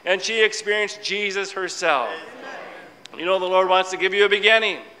came and she experienced Jesus herself. You know, the Lord wants to give you a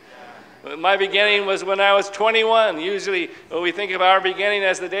beginning. My beginning was when I was 21. Usually we think of our beginning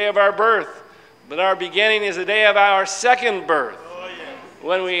as the day of our birth, but our beginning is the day of our second birth,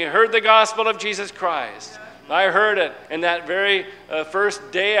 when we heard the gospel of Jesus Christ. I heard it, and that very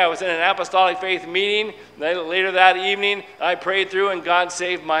first day I was in an Apostolic faith meeting. Later that evening, I prayed through, and God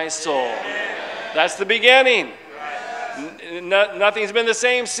saved my soul. That's the beginning. Nothing's been the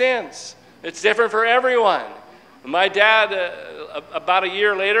same since. It's different for everyone. My dad, about a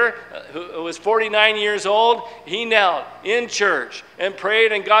year later, who was 49 years old, he knelt in church and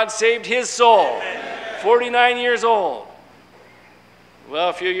prayed, and God saved his soul. 49 years old. Well,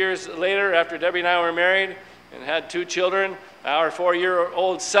 a few years later, after Debbie and I were married and had 2 children, our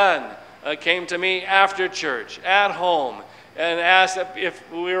 4-year-old son came to me after church, at home, and asked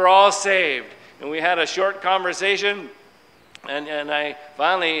if we were all saved. And we had a short conversation, and I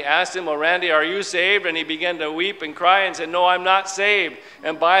finally asked him, well, Randy, are you saved? And he began to weep and cry and said, no, I'm not saved.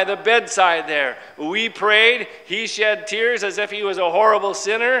 And by the bedside there, we prayed. He shed tears as if he was a horrible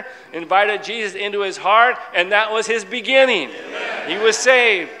sinner, invited Jesus into his heart, and that was his beginning. Amen. He was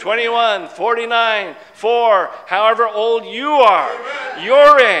saved, 21, 49, 4, however old you are,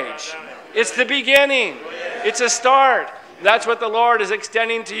 your age. It's the beginning. It's a start. That's what the Lord is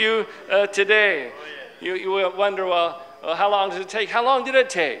extending to you today. You wonder, well, how long does it take? How long did it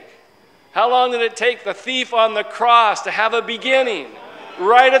take? How long did it take the thief on the cross to have a beginning?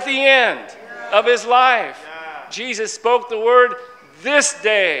 Right at the end of his life. Jesus spoke the word, this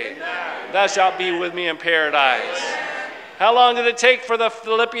day thou shalt be with me in paradise. How long did it take for the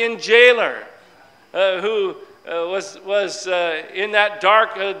Philippian jailer who was in that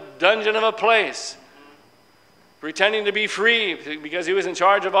dark dungeon of a place, pretending to be free because he was in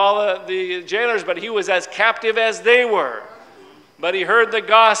charge of all the jailers, but he was as captive as they were. But he heard the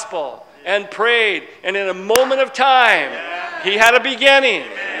gospel and prayed, and in a moment of time, he had a beginning.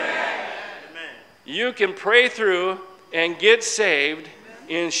 You can pray through and get saved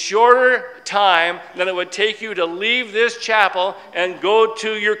in shorter time than it would take you to leave this chapel and go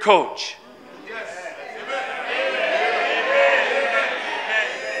to your coach.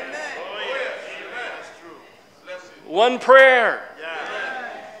 One prayer.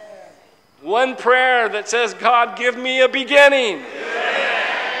 One prayer that says, God, give me a beginning.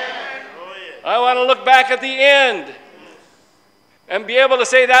 I want to look back at the end and be able to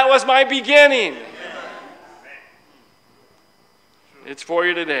say that was my beginning. It's for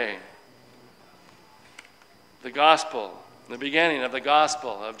you today. The gospel, the beginning of the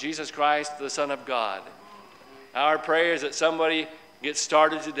gospel of Jesus Christ, the Son of God. Our prayer is that somebody gets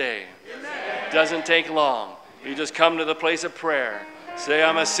started today. It doesn't take long. You just come to the place of prayer. Say,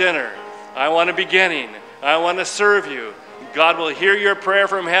 I'm a sinner. I want a beginning. I want to serve you. God will hear your prayer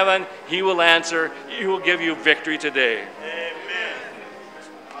from heaven. He will answer. He will give you victory today.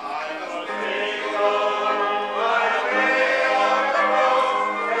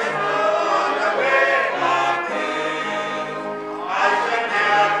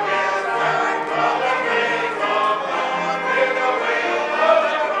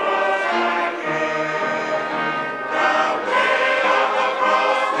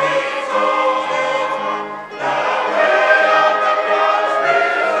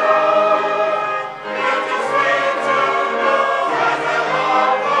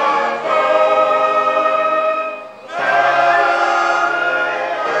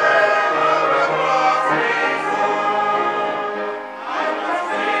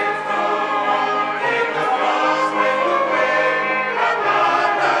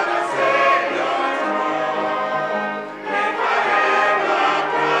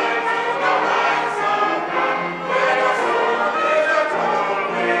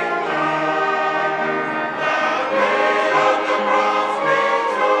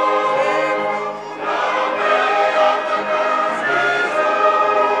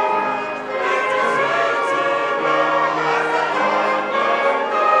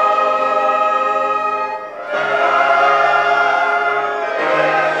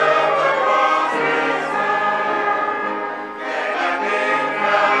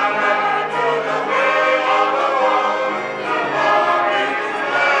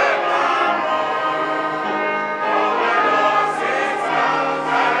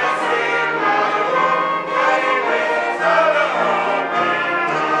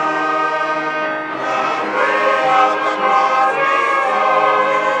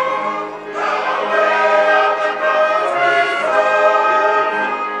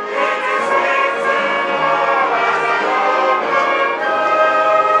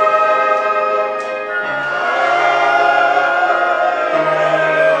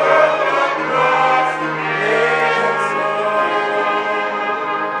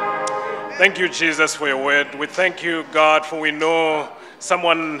 Thank you, Jesus, for your word. We thank you, God, for we know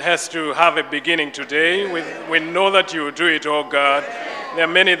someone has to have a beginning today. We know that you will do it, oh God. There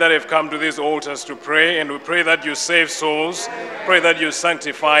are many that have come to these altars to pray, and we pray that you save souls, pray that you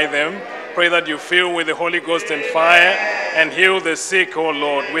sanctify them, pray that you fill with the Holy Ghost and fire, and heal the sick, oh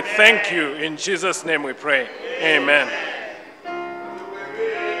Lord. We thank you. In Jesus' name we pray. Amen.